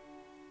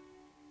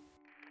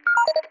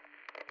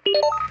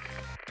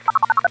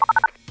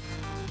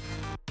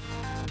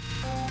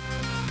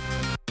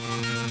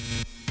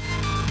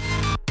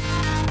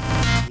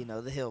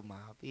 The Hill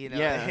Mob,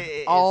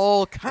 Yeah,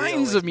 all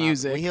kinds of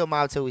music. We Hill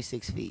Mob till we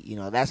 6 feet.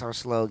 That's our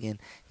slogan.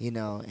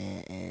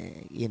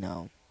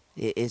 And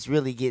it's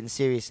really getting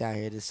serious out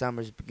here. The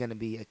summer's gonna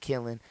be a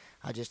killing.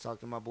 I just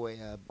talked to my boy.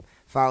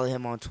 Follow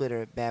him on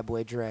Twitter at Bad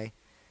Boy Dre,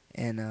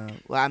 and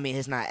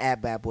it's not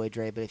at Bad Boy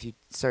Dre, but if you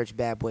search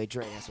Bad Boy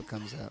Dre, that's what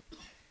comes up.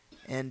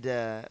 And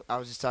I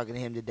was just talking to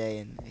him today,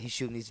 and he's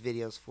shooting these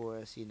videos for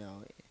us.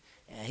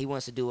 And he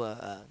wants to do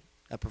a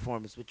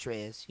performance with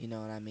Trez, you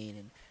know what I mean?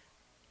 And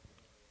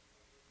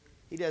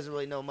he doesn't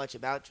really know much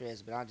about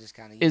Trez, but I just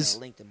kind of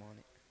linked him on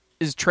it.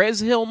 Is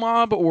Trez Hill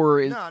Mob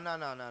or is No.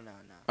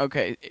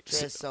 Okay.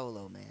 Trez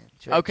solo, man.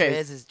 Okay.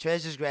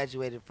 Trez just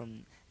graduated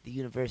from the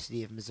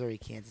University of Missouri,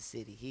 Kansas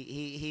City.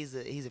 He's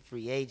a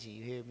free agent.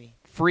 You hear me?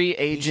 Free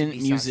agent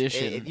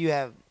musician.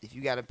 If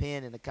you got a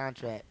pen and a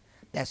contract,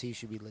 that's who you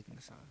should be looking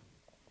to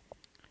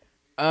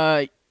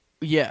sign.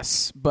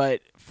 Yes,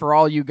 but for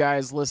all you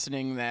guys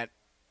listening that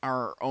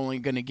are only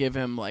going to give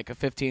him like a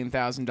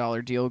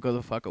 $15,000 deal, go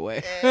the fuck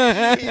away.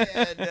 No.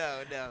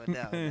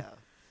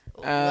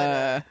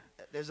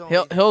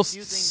 He'll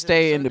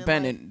stay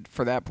independent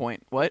for that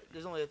point. What?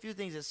 There's only a few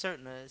things that's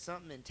certain.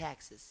 Something in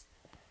taxes.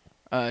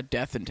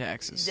 Death and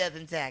taxes. Death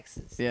and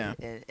taxes. Yeah.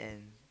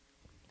 And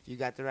if you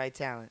got the right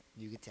talent,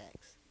 you get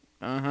taxed.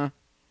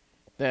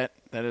 That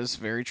is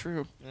very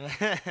true.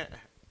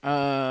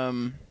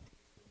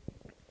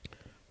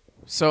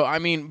 So I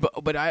mean,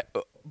 but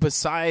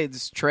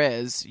besides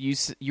Trez,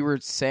 you were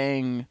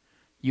saying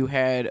you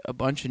had a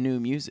bunch of new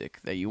music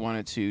that you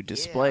wanted to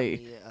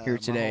display here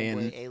today,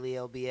 and Ali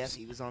LBF,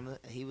 he was on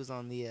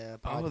the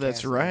podcast. Oh,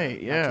 that's right,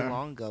 not too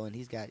long ago, and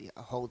he's got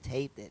a whole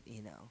tape that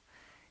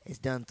it's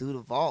done through the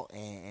vault,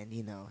 and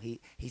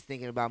he's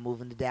thinking about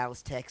moving to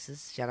Dallas,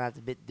 Texas. Shout out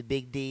to the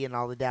Big D and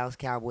all the Dallas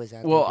Cowboys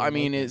out there. Well, I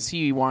mean, is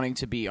he wanting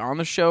to be on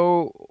the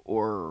show,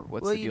 or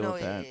what's the deal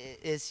with that?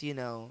 It's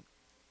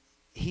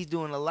he's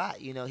doing a lot.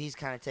 He's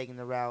kind of taking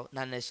the route,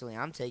 not necessarily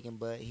I'm taking,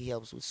 but he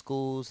helps with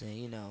schools,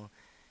 and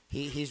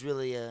he's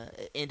really an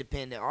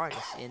independent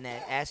artist in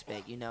that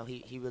aspect.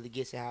 He really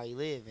gets it how he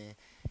live, and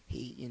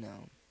he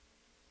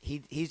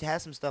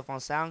has some stuff on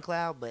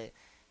SoundCloud, but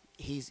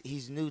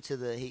he's new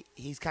to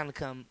he's kind of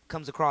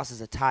comes across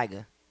as a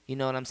tiger. You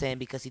know what I'm saying?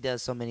 Because he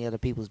does so many other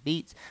people's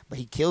beats, but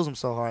he kills them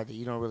so hard that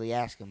you don't really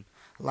ask him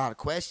a lot of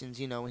questions.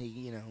 When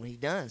he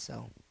done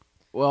so.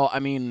 Well, I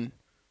mean,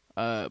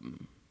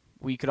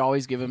 we could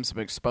always give him some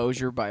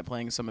exposure by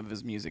playing some of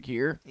his music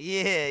here.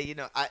 Yeah, you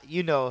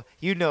know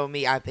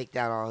me. I picked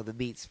out all the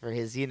beats for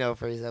his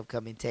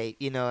upcoming tape.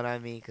 You know what I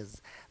mean?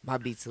 Because my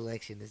beat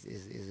selection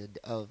is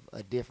of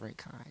a different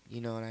kind.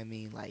 You know what I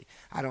mean? Like,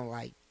 I don't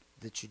like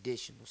the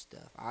traditional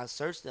stuff. I'll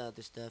search the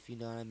other stuff. You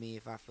know what I mean?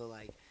 If I feel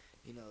like,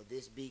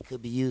 this beat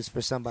could be used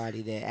for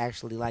somebody that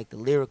actually like the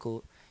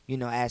lyrical,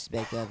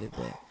 aspect of it,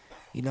 but.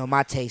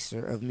 My tastes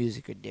of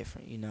music are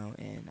different,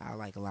 and I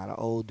like a lot of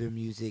older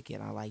music,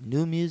 and I like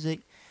new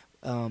music,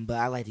 but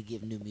I like to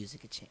give new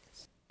music a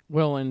chance.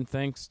 Well, and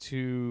thanks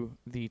to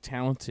the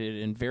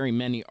talented and very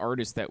many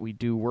artists that we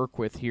do work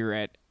with here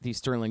at the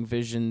Sterling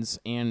Visions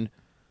and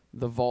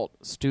the Vault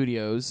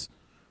Studios,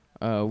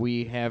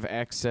 we have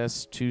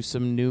access to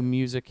some new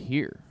music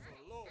here.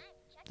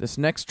 This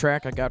next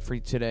track I got for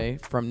you today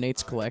from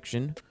Nate's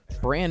collection,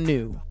 brand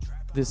new.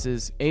 This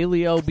is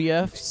Ali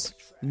LBF's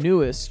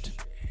newest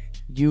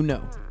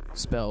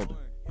spelled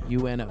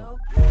UNO.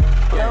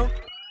 Yeah.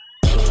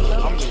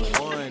 I'm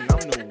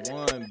the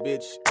one,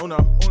 bitch. Uno.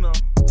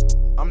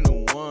 I'm the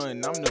one,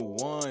 bitch. I'm the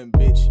one,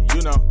 bitch.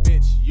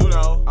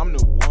 Uno. I'm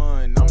the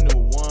one,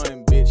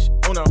 bitch.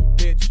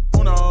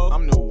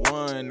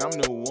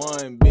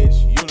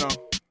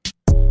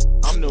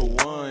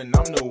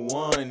 I'm the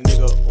one,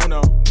 nigga.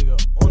 Uno.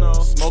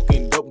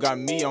 Smoking dope got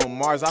me on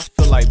Mars. I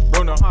feel like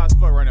Bruno. High as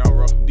fuck right now,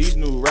 bro. These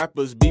new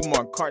rappers be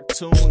more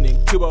cartoon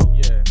than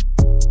Cubo. Yeah.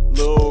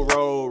 Lil'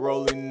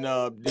 rolling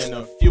up, then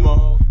a few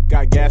more.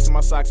 Got gas in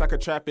my socks, I could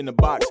trap in the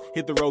box.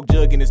 Hit the rogue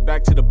jug and it's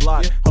back to the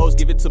block. Hoes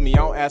give it to me, I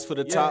don't ask for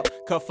the top.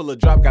 Cup full of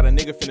drop, got a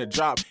nigga finna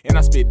drop. And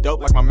I spit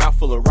dope like my mouth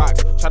full of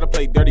rocks. Try to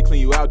play dirty,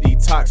 clean you out,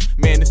 detox.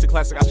 Man, this a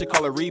classic, I should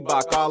call it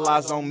Reebok. All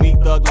eyes on me,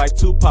 thug like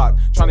Tupac.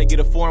 Tryna get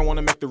a foreign,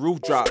 wanna make the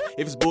roof drop.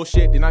 If it's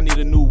bullshit, then I need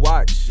a new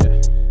watch.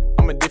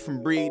 I'm a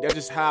different breed, that's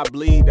just how I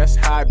bleed, that's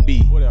how I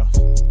be. What else?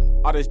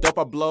 All this dope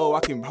I blow, I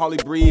can hardly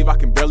breathe, I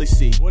can barely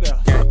see. What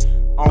else?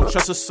 I don't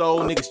trust a soul,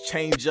 niggas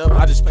change up,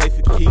 I just play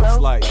for keeps.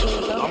 Like,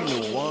 I'm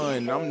the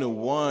one, bitch, I'm the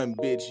one,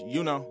 bitch,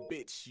 Uno.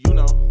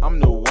 I'm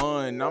the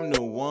one, bitch, I'm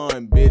the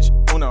one, bitch,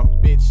 Uno.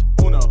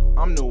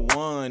 I'm the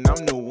one, bitch,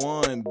 I'm the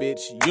one,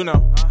 bitch,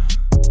 Uno.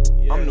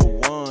 I'm the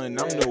one,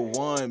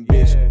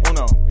 bitch,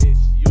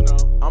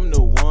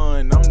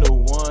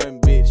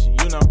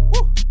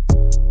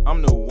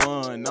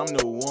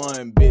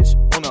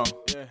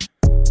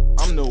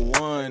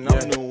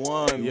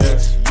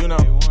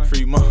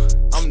 free money.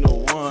 I'm the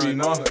one,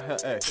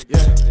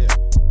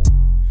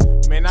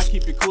 Man, I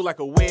keep it cool like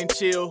a wind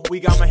chill. We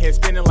got my head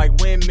spinning like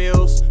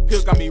windmills.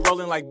 Pills got me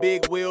rolling like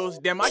big wheels.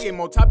 Damn, I get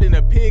more top than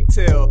a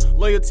pigtail.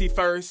 Loyalty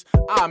first.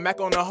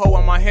 Mac on the hoe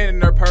on my hand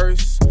in her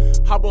purse.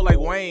 Hobble like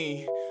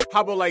Wayne.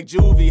 Hobble like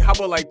Juvie.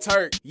 Hobble like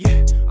Turk.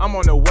 Yeah, I'm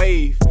on the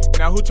wave.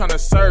 Now who tryna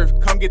surf?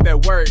 Come get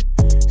that work.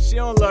 She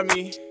don't love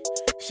me.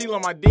 She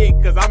love my dick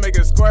cause I make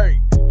her squirt.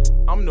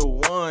 I'm the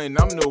one,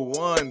 bitch, I'm the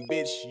one,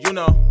 bitch,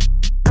 Uno.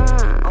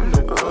 I'm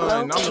the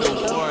one, bitch, I'm the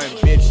one,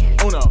 bitch.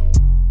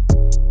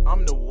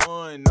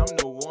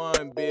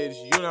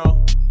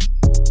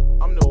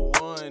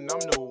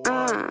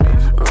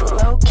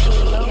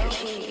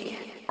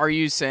 Are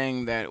you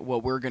saying that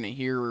what we're gonna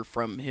hear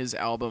from his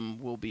album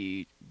will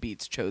be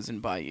beats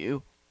chosen by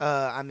you?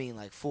 I mean,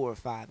 like 4 or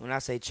 5. When I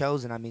say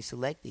chosen, I mean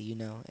selected,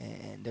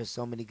 and there's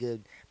so many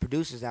good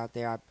producers out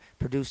there. I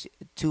produced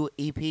 2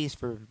 EPs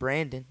for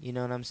Brandon, you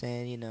know what I'm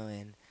saying,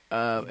 and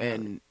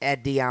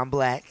at Dion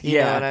Black, you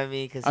know what I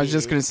mean? Cause I was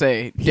just going to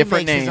say,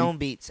 different name. He makes his own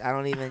beats. I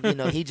don't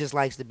even, he just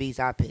likes the beats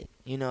I pick,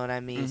 you know what I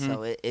mean? Mm-hmm.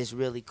 So it's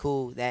really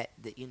cool that,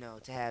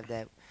 to have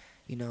that,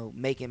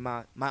 making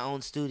my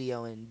own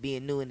studio and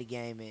being new in the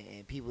game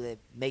and people that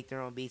make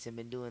their own beats and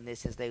been doing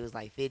this since they was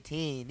like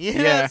 15. You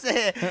know what I'm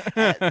saying?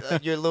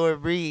 Your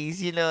Lord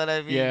Breeze, you know what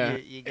I mean? Yeah.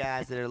 You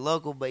guys that are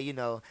local, but,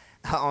 on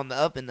the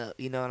up and up,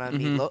 you know what I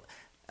mean?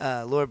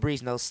 Lord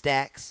Breeze knows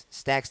Stax.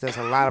 Stax does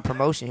a lot of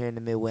promotion here in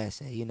the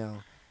Midwest,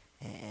 and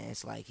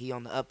it's like he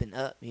on the up and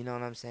up, you know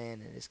what I'm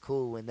saying? And it's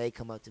cool when they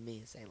come up to me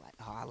and say like,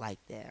 "Oh, I like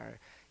that," or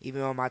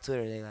even on my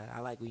Twitter, they like, "I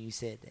like when you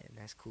said that," and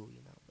that's cool,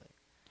 But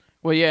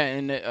well, yeah,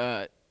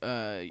 and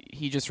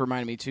he just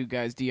reminded me too,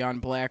 guys. Dion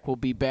Black will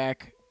be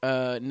back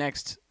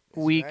next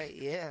week. Right.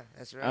 Yeah,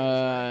 that's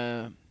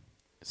right.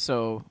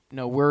 So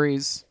no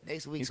worries.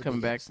 Next week he's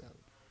coming back.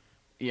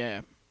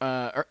 Yeah.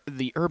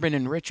 The Urban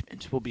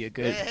Enrichment will be a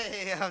good.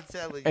 Hey, I'm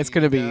telling you, it's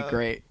gonna be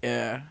great.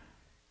 Yeah.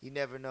 You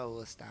never know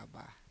who'll stop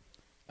by.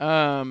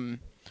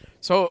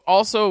 So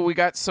also we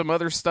got some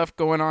other stuff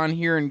going on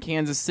here in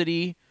Kansas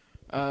City.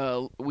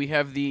 We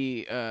have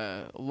the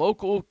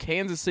local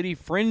Kansas City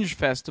Fringe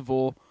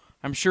Festival.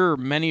 I'm sure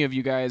many of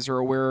you guys are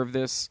aware of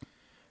this.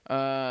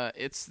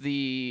 It's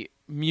the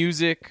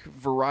music,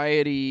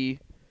 variety,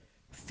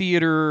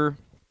 theater,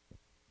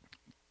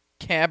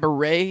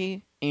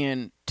 cabaret,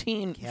 and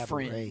teen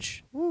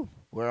fringe. Woo.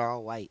 We're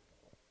all white.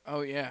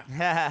 Oh,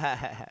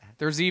 yeah.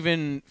 There's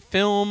even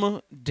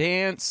film,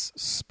 dance,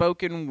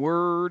 spoken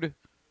word,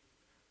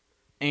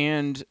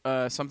 and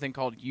something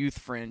called Youth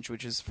Fringe,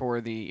 which is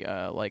for the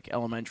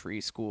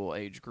elementary school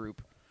age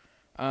group.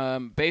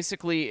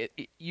 Basically,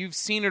 you've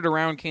seen it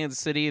around Kansas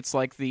City. It's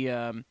like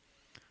the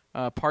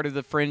part of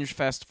the Fringe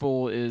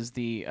Festival is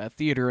the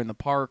theater in the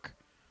park,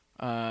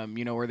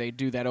 where they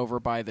do that over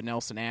by the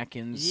Nelson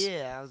Atkins.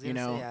 Yeah, I was going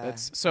to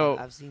say,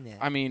 I've seen that.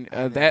 I mean,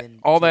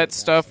 that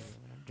stuff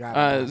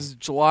is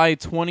July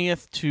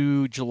 20th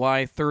to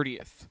July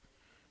 30th.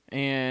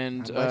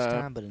 And not much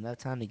time, but enough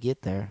time to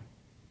get there.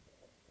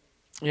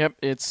 Yep,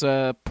 it's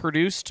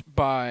produced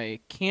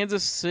by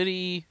Kansas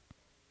City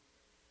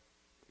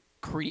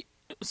Creates.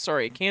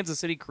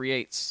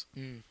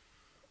 They do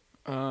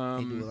a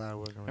lot of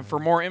work around. And for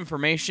more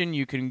information,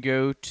 you can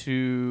go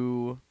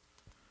to,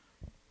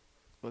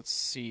 let's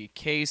see,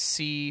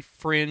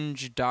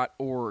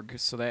 kcfringe.org.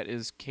 So that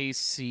is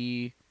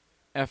kcfringe.org.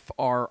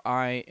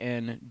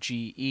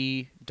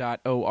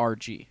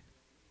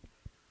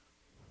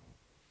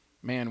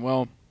 Man,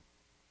 well,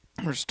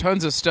 there's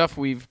tons of stuff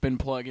we've been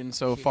plugging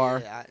so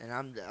far.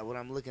 And what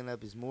I'm looking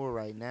up is more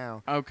right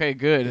now. Okay,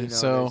 good.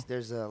 So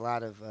there's a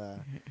lot of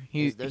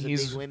there's a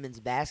big women's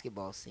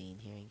basketball scene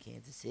here in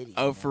Kansas City.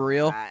 Oh, for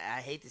real?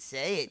 I hate to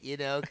say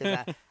it,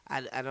 because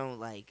I don't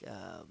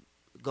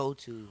go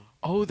to.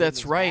 Oh,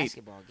 that's right.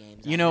 Basketball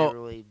games. I've never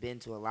really been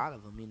to a lot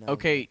of them.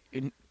 Okay,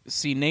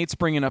 see, Nate's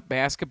bringing up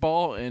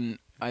basketball, and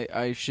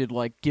I should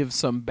give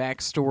some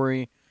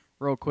backstory.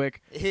 Real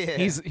quick, yeah.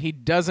 He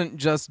doesn't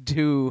just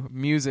do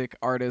music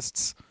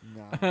artists.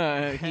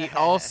 No. He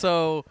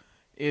also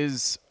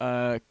is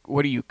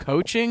what are you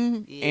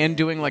coaching and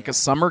doing a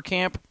summer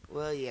camp?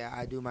 Well, yeah,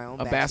 I do my own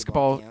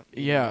basketball camp.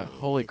 Yeah,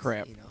 holy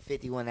crap.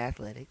 51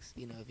 Athletics.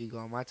 If you go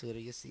on my Twitter,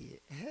 you'll see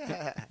it.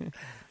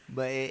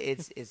 But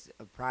it's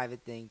a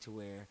private thing to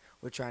where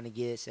we're trying to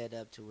get it set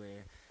up to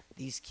where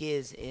these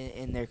kids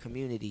in their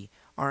community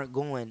aren't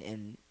going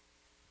and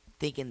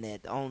thinking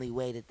that the only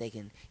way that they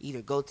can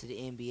either go to the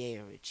NBA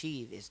or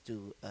achieve is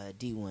through a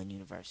D1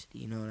 university.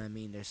 You know what I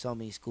mean? There's so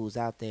many schools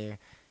out there,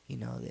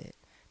 that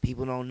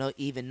people don't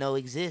even know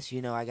exist.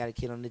 I got a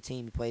kid on the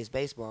team who plays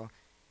baseball,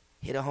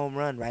 hit a home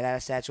run right out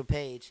of Satchel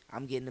Paige.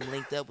 I'm getting them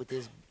linked up with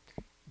this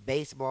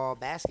basketball,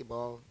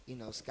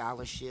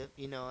 scholarship,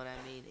 you know what I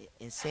mean,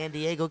 in San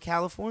Diego,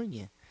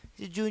 California.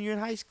 He's a junior in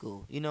high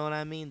school. You know what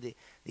I mean?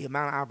 The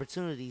amount of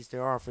opportunities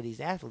there are for these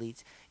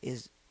athletes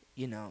is,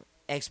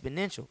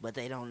 exponential, but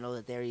they don't know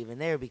that they're even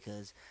there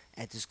because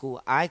at the school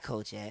I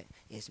coach at,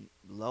 it's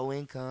low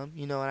income.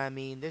 You know what I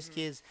mean? There's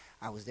kids.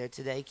 I was there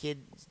today.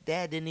 Kid's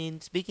dad didn't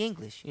even speak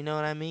English. You know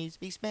what I mean? He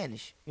speaks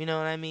Spanish. You know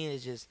what I mean?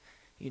 It's just,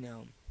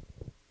 Well,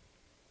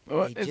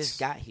 he just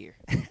got here.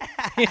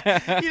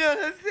 Yeah. You know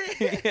what I'm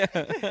saying?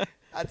 Yeah.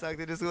 I talked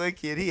to this one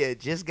kid. He had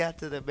just got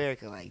to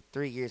America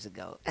 3 years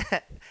ago.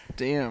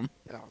 Damn.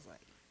 And I was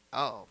like,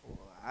 oh,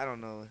 well, I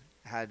don't know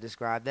how to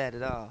describe that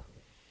at all.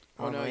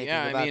 Oh no,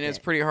 yeah, I mean it's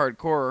pretty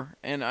hardcore,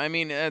 and I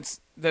mean that's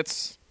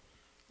it's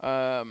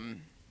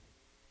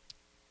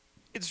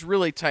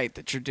really tight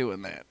that you're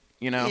doing that,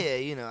 Yeah,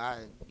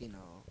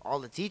 all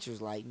the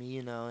teachers like me,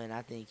 and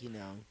I think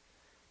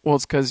Well,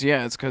 it's because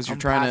you're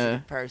trying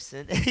to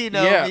person,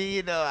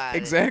 Yeah,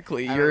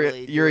 exactly.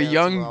 You're a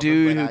young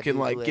dude who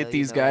can get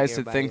these guys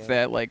to think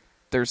that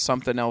there's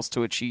something else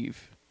to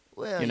achieve.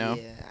 Well, yeah,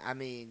 I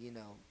mean,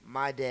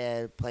 my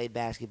dad played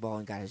basketball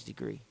and got his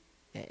degree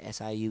at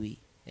SIUE.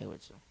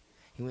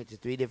 He went to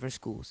 3 different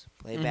schools,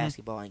 played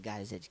basketball, and got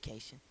his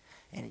education.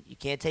 And you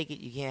can't take it.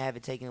 You can't have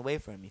it taken away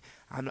from you.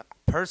 I'm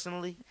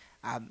probably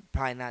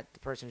not the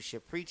person who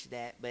should preach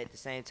that, but at the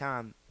same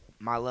time,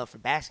 my love for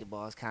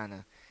basketball has kind of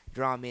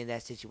drawn me in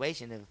that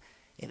situation.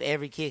 If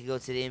every kid could go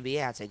to the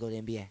NBA, I'd say go to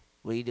the NBA.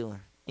 What are you doing?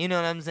 You know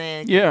what I'm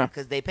saying? Yeah.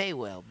 Because they pay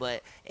well,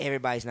 but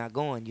everybody's not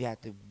going. You have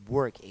to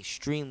work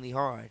extremely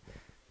hard.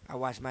 I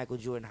watch Michael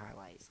Jordan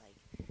highlights like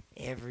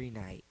every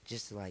night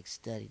just to like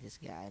study this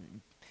guy.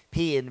 And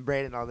P and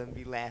Brandon, all them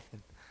be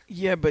laughing.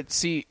 Yeah, but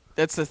see,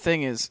 that's the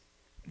thing is,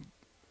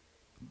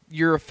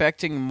 you're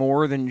affecting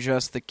more than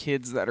just the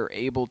kids that are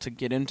able to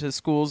get into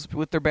schools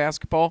with their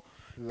basketball.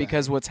 Right.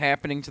 Because what's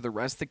happening to the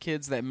rest of the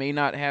kids that may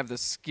not have the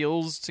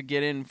skills to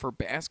get in for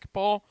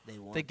basketball,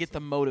 they get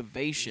the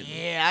motivation.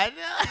 Yeah,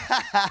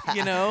 I know.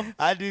 You know,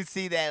 I do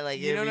see that.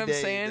 Like, you know every what I'm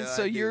day, saying? No,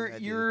 so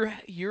you're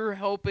you're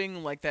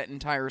helping like that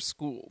entire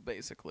school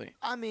basically.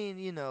 I mean,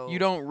 you know, you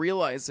don't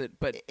realize it,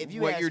 but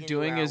what you're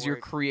doing is you're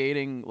work,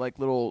 creating like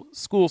little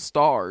school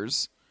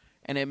stars,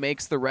 and it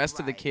makes the rest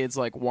of the kids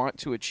like want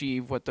to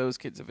achieve what those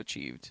kids have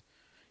achieved,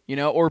 you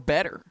know, or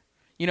better.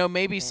 You know,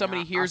 maybe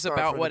somebody hears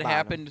about what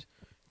happened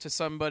to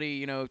somebody,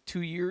 you know,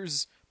 2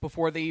 years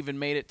before they even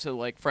made it to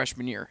like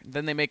freshman year.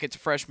 Then they make it to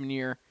freshman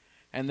year,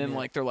 and then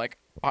like they're like,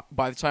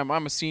 by the time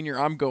I'm a senior,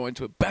 I'm going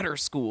to a better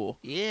school.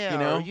 Yeah, you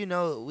know. Or, you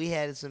know, we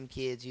had some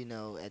kids, you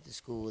know, at the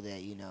school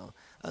that, you know,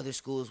 other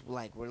schools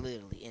like were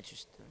literally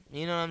interested.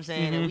 You know what I'm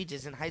saying? And we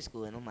just in high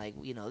school, and I'm like,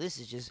 you know, this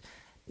is just.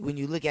 When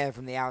you look at it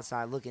from the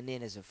outside, looking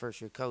in as a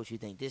first-year coach, you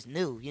think this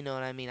new. You know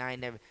what I mean? I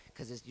ain't never,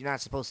 because you're not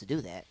supposed to do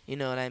that. You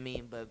know what I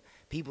mean? But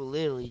people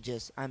literally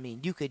just, I mean,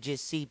 you could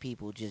just see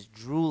people just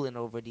drooling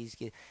over these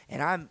kids.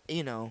 And I'm,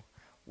 you know,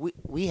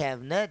 we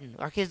have nothing.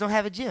 Our kids don't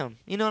have a gym.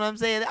 You know what I'm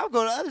saying? I'll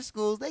go to other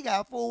schools. They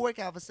got full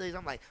workout facilities.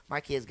 I'm like,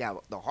 my kids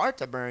got the heart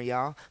to burn,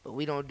 y'all, but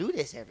we don't do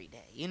this every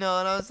day. You know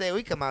what I'm saying?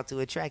 We come out to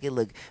a track. It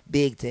look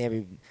big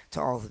to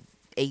all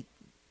 8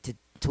 to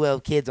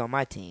 12 kids on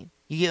my team.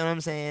 You get what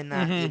I'm saying?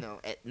 Not, you know,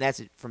 and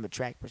that's from a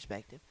track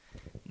perspective.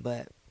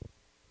 But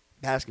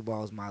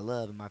basketball is my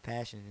love and my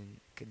passion,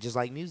 and just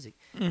like music.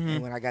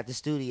 And when I got the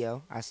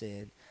studio, I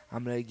said,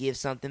 I'm going to give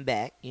something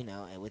back, you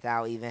know, and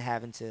without even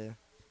having to,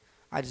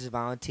 I just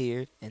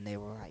volunteered, and they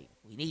were like,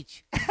 we need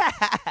you.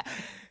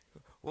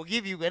 We'll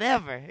give you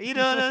whatever. You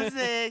know what I'm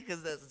saying?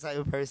 Because that's the type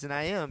of person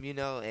I am, you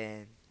know,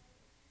 and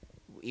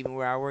even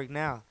where I work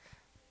now.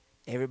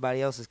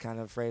 Everybody else is kind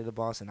of afraid of the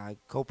boss, and I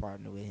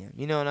co-partner with him.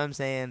 You know what I'm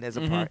saying? There's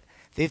a part.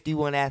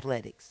 51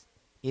 Athletics.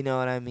 You know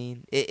what I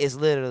mean? It's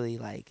literally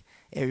like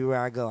everywhere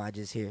I go, I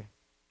just hear.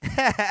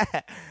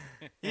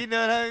 You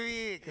know what I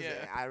mean? Because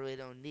I really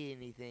don't need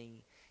anything,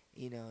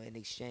 you know, in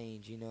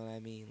exchange. You know what I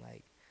mean?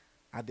 Like,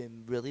 I've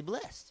been really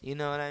blessed. You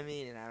know what I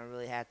mean? And I don't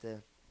really have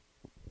to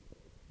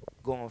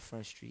go on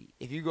Front Street.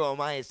 If you go on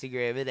my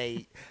Instagram, it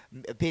ain't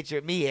a picture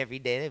of me every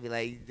day. They'd be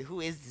like,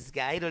 who is this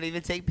guy? He don't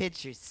even take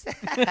pictures.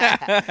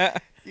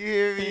 You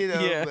hear me? You know?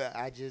 Yeah. But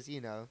I just,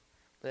 you know,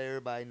 but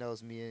everybody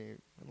knows me and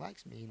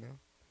likes me, you know.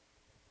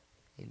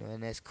 You know,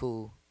 and that's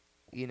cool.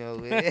 You know,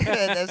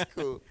 that's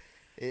cool.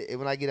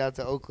 When I get out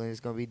to Oakland, it's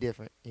going to be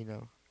different, you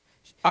know.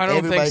 I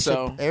don't think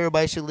so.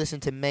 Everybody should listen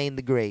to Maine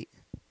the Great.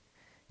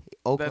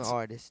 Oakland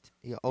artist.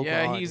 Yeah,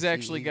 Oakland he's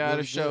artist. actually got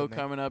really a show good,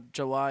 coming up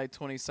July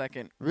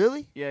 22nd.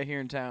 Really? Yeah,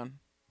 here in town.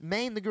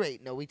 Maine the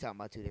Great. No, we talking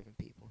about 2 different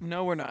people.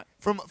 No, we're not.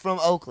 From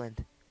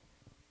Oakland.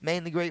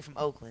 Maine the Great from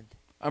Oakland.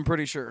 I'm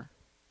pretty sure.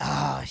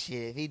 Oh,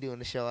 shit. If he doing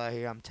the show out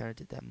here, I'm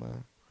turned at that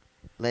mug.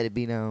 Let it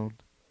be known.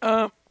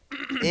 But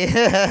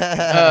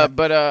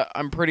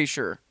I'm pretty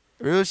sure.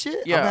 Real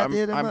shit? Yeah,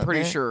 I'm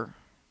pretty sure.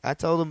 I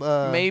told him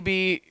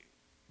maybe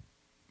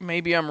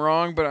I'm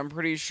wrong, but I'm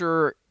pretty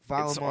sure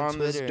follow it's him on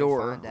this Twitter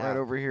door right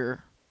over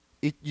here.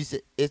 You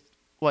said it's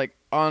like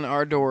on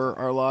our door,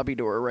 our lobby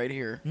door right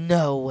here.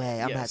 No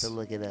way. I'm going to have to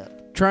look it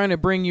up. Trying to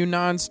bring you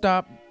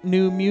nonstop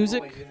new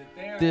music.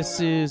 This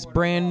is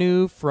brand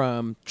new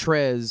from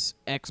Trez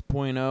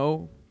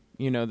X.0.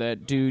 You know,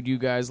 that dude you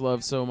guys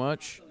love so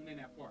much.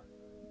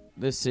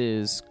 This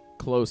is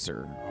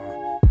Closer.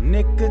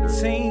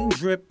 Nicotine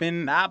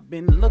dripping, I've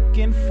been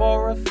looking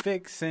for a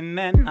fix, and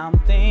then I'm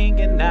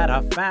thinking that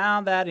I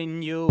found that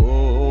in you.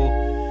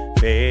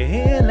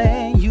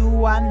 Feeling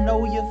you, I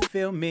know you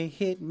feel me.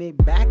 Hit me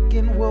back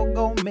and we'll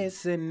go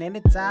missing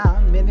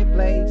anytime, any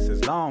place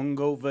is long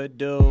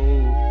overdue.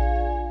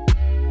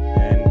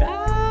 And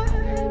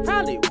I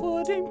probably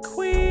wouldn't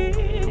quit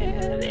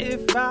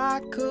if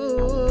I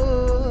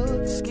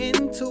could.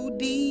 Skin too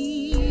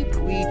deep,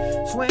 we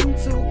swim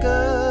too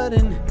good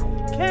and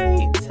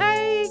can't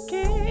take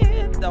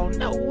it. Don't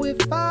know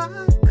if I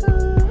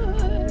could.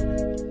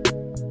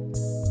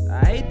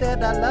 I hate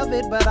that I love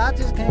it, but I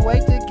just can't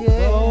wait to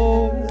get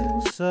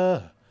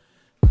closer.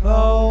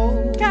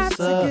 Closer. Got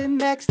to get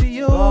next to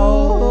you.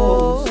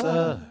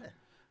 Closer.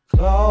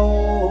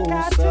 Closer.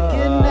 Got to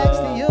get next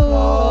to you.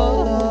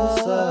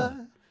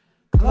 Closer.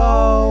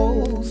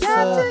 Closer.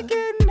 Got to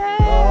get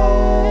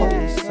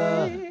next.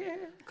 Closer.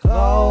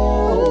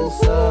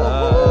 Closer.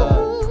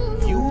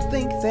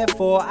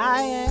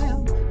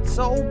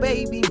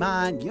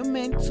 you're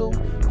mental.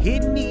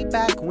 Hit me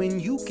back when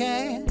you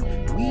can.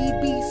 We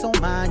be so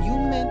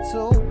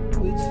monumental.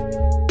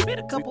 It's been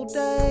a couple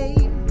days,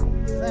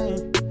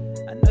 and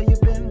I know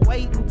you've been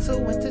waiting to,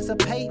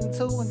 anticipating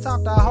to, and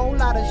talked a whole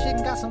lot of shit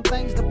and got some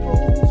things to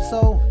prove.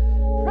 So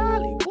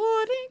probably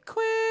wouldn't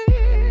quit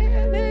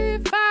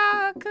if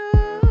I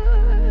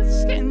could.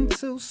 Skin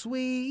too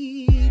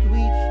sweet,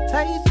 we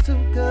taste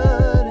too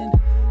good, and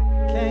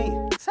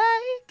can't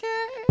take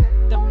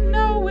it. Don't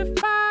know if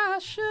I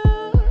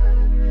should.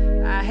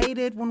 I hate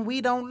it when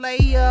we don't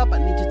lay up. I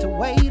need you to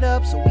wait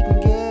up so we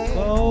can get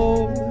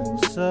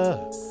closer.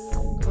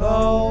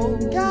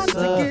 Got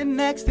to get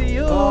next to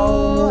you.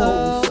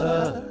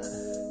 Closer.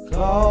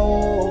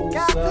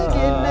 Got to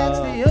get next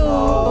to you.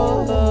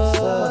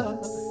 Closer.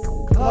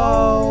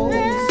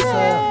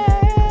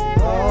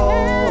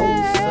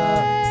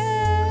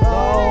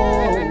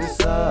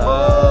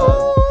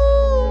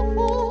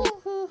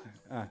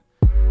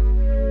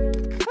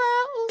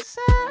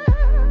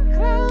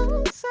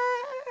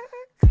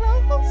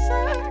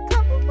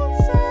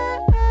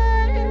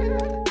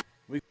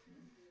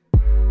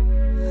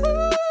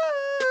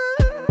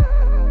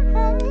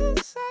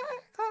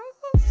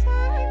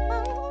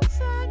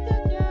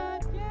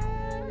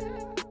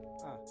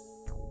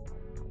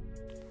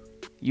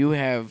 You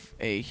have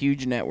a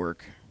huge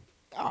network.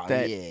 Oh,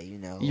 that yeah, you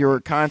know. You're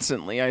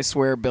constantly, I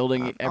swear,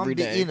 building every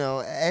day. You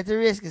know, at the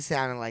risk of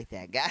sounding like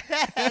that guy.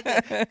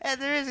 at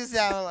the risk of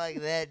sounding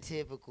like that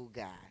typical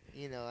guy.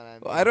 You know what I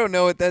mean? Well, I don't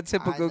know what that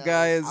typical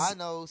guy is. I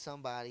know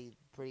somebody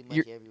pretty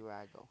much everywhere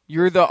I go.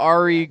 You're the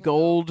Ari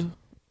Gold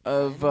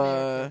of...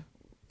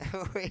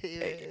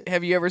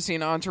 have you ever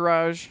seen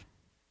Entourage?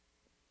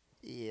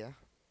 Yeah.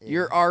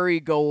 You're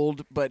Ari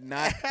Gold, but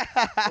not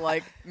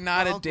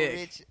not a dick.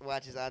 Rich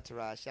watches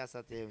Entourage. Shouts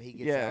out to him. He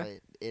gets out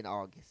in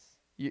August.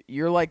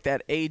 You're like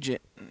that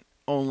agent,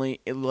 only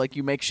like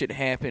you make shit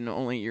happen.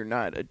 Only you're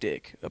not a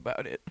dick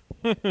about it.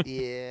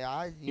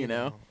 Yeah, you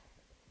know.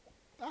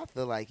 I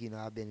feel like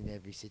I've been in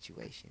every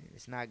situation.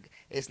 It's not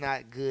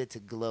good to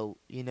gloat.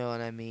 You know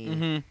what I mean?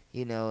 Mm-hmm.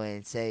 You know,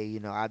 and say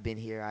I've been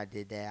here, I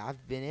did that.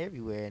 I've been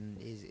everywhere, and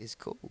it's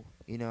cool.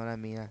 You know what I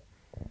mean?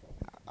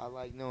 I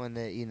like knowing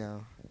that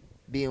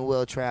being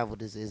well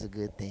traveled is a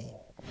good thing.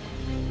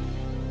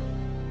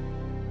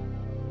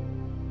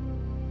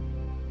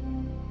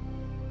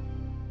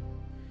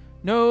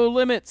 No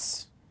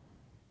limits.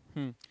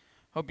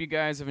 Hope you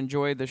guys have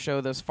enjoyed the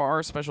show thus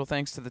far. Special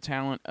thanks to the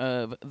talent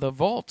of The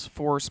Vault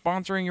for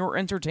sponsoring your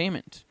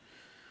entertainment.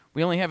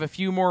 We only have a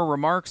few more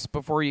remarks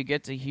before you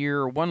get to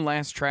hear one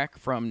last track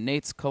from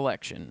Nate's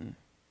collection.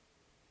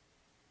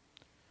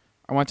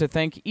 I want to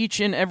thank each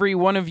and every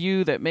one of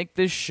you that make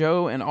this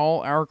show and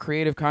all our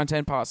creative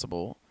content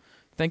possible.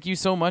 Thank you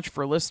so much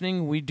for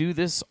listening. We do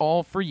this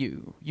all for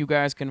you. You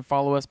guys can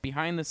follow us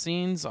behind the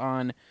scenes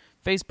on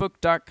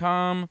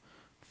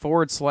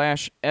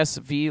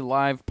Facebook.com/SV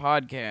Live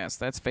Podcast.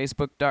 That's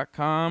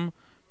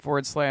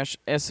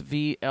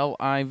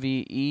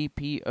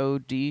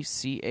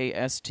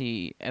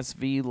Facebook.com/SVLIVEPODCAST.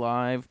 SV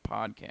Live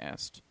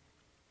Podcast.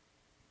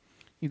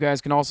 You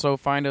guys can also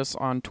find us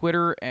on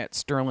Twitter at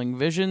Sterling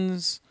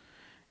Visions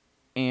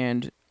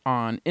and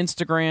on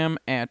Instagram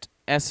at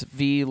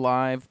SV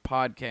Live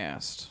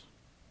Podcast.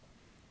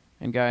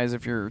 And guys,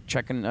 if you're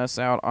checking us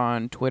out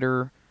on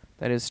Twitter,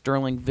 that is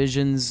Sterling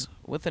Visions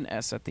with an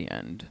S at the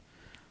end.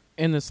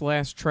 In this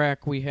last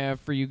track we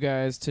have for you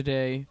guys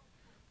today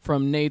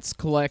from Nate's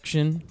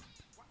collection,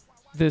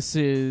 this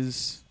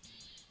is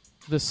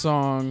the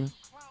song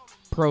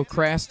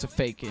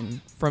Procrastinating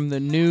from the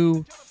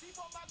new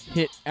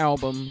hit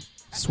album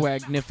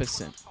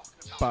Swagnificent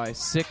by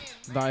Sick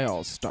Thy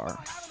All-Star.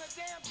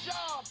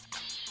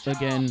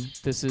 Again,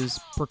 this is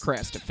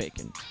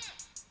Procrastinating.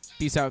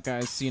 Peace out,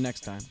 guys. See you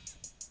next time.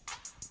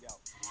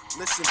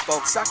 Listen,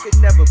 folks, I could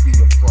never be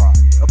a fraud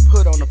or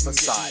put on a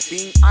facade.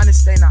 Being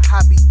honest ain't a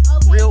hobby,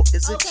 real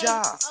is a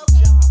job.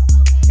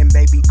 And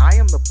baby, I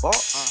am the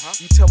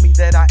boss. You tell me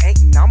that I ain't,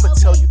 and I'ma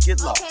tell you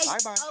get lost.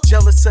 Bye-bye.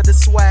 Jealous of the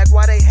swag,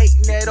 why they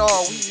hating at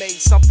all? We made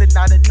something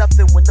out of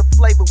nothing when the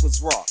flavor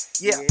was raw.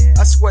 Yeah,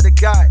 I swear to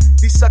God,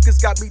 these suckers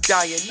got me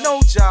dying.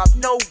 No job,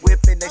 no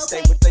whip, and they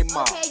stay with their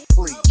mom.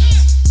 Please.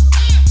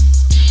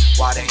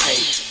 Why they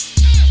hate?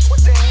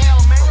 What the hell,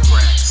 man?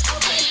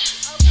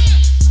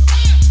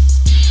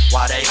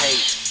 Why they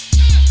hate?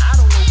 I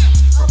don't know.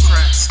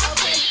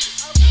 Procrastinate.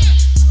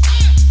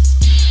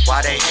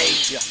 Why they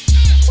hate? Yeah.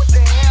 What the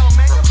hell,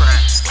 man?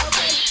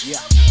 Procrastinate.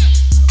 Yeah.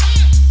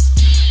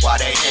 Why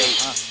they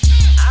hate?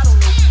 I don't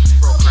know.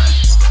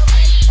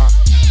 Procrastinate.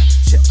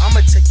 Shit,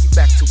 I'ma take you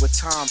back to a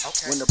time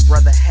when a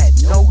brother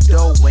had no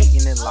dough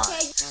waiting in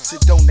line to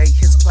donate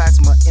his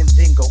plasma and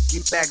then go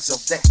get bags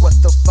of that. What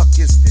the fuck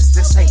is this?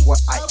 This ain't what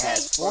I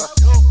asked for.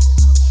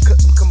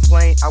 Couldn't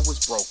complain, I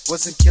was broke.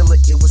 Wasn't killer,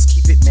 it was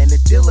keep it, man.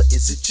 The dealer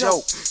is a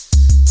joke.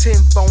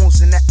 10 phones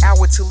in an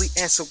hour till he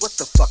answer. What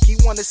the fuck? He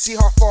wanna see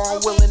how far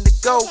I'm willing to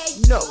go?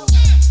 No.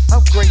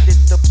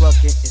 Upgraded the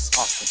plug-in, it's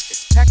awesome.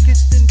 It's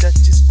packaged in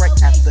Dutchess right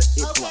after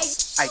it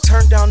blossoms. I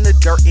turned down the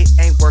dirt, it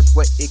ain't worth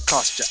what it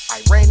cost ya.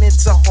 I ran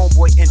into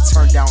homeboy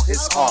intern down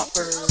his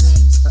offers.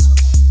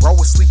 Bro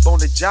was sleep on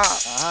the job.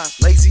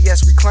 Lazy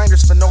ass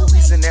recliners for no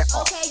reason at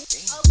all.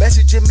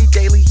 Messaging me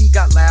daily, he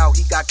got loud,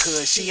 he got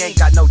cuss. She ain't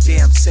got no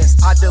damn sense,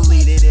 I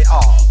deleted it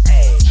all.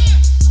 Ay.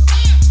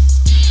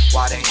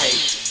 Why they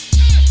hate?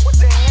 What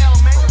the hell,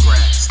 man?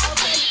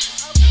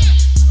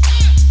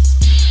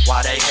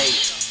 Why they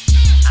hate?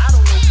 I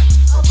don't know.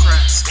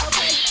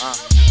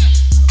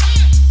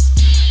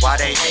 Why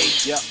they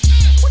hate? Yep.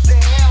 What the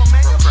hell,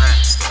 man?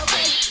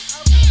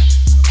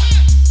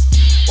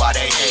 Why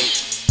they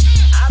hate?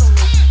 I don't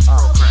know.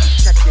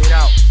 Check it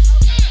out.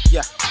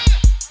 Yeah.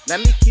 Let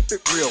me keep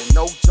it real.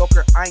 No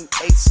joker, I ain't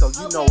ace, so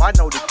you know I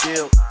know the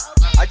deal.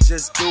 I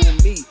just do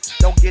me.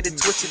 Don't get it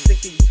twisted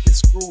thinking you can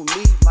screw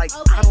me like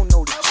I don't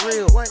know the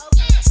drill.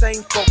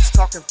 Same folks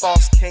talking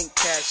false can't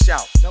cash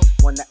out.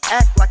 Wanna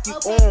act like you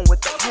on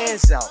with their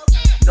hands out.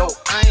 No,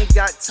 I ain't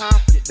got time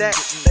for that.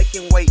 They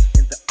can wait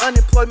in the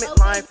unemployment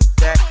line for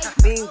that.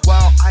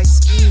 Meanwhile, I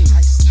scheme.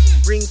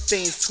 Bring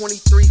things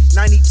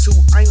 2392.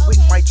 I'm with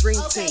my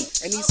dream team.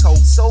 And these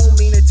hoes so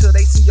mean until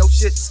they see your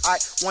shits.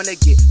 I wanna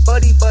get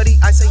buddy.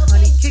 I say,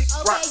 honey, kick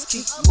rocks,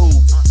 keep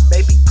moving.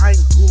 Baby, I'm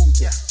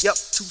grooving. Yup,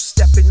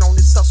 two-stepping on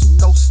this hustle,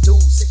 no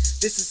snoozing.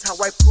 This is how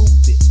I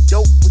proved it.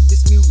 Dope with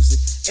this music.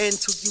 And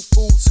to you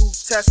fools who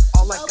test,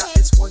 all I got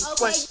is one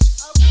question.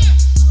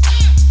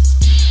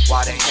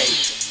 Why they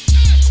hate?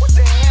 What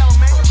the hell,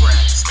 man?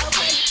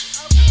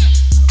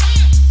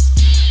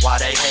 Why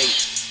they hate?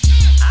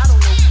 I don't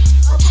know.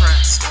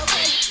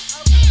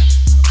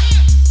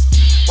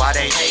 Why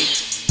they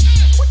hate?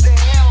 What the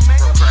hell, man?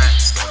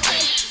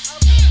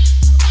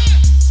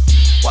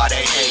 Why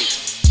they hate?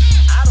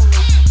 I don't know.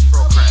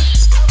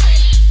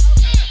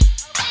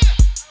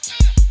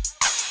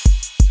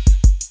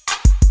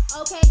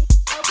 Okay.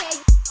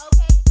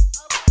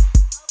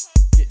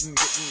 Getting.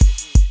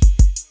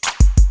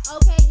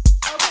 Okay.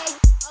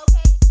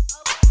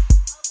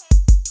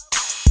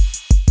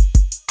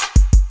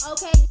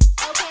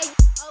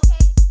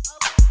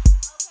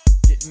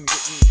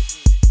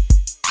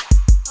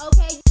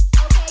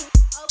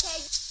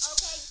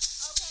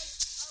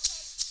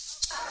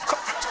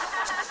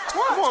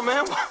 Come on,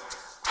 man.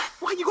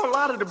 Why you gonna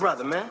lie to the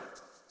brother, man?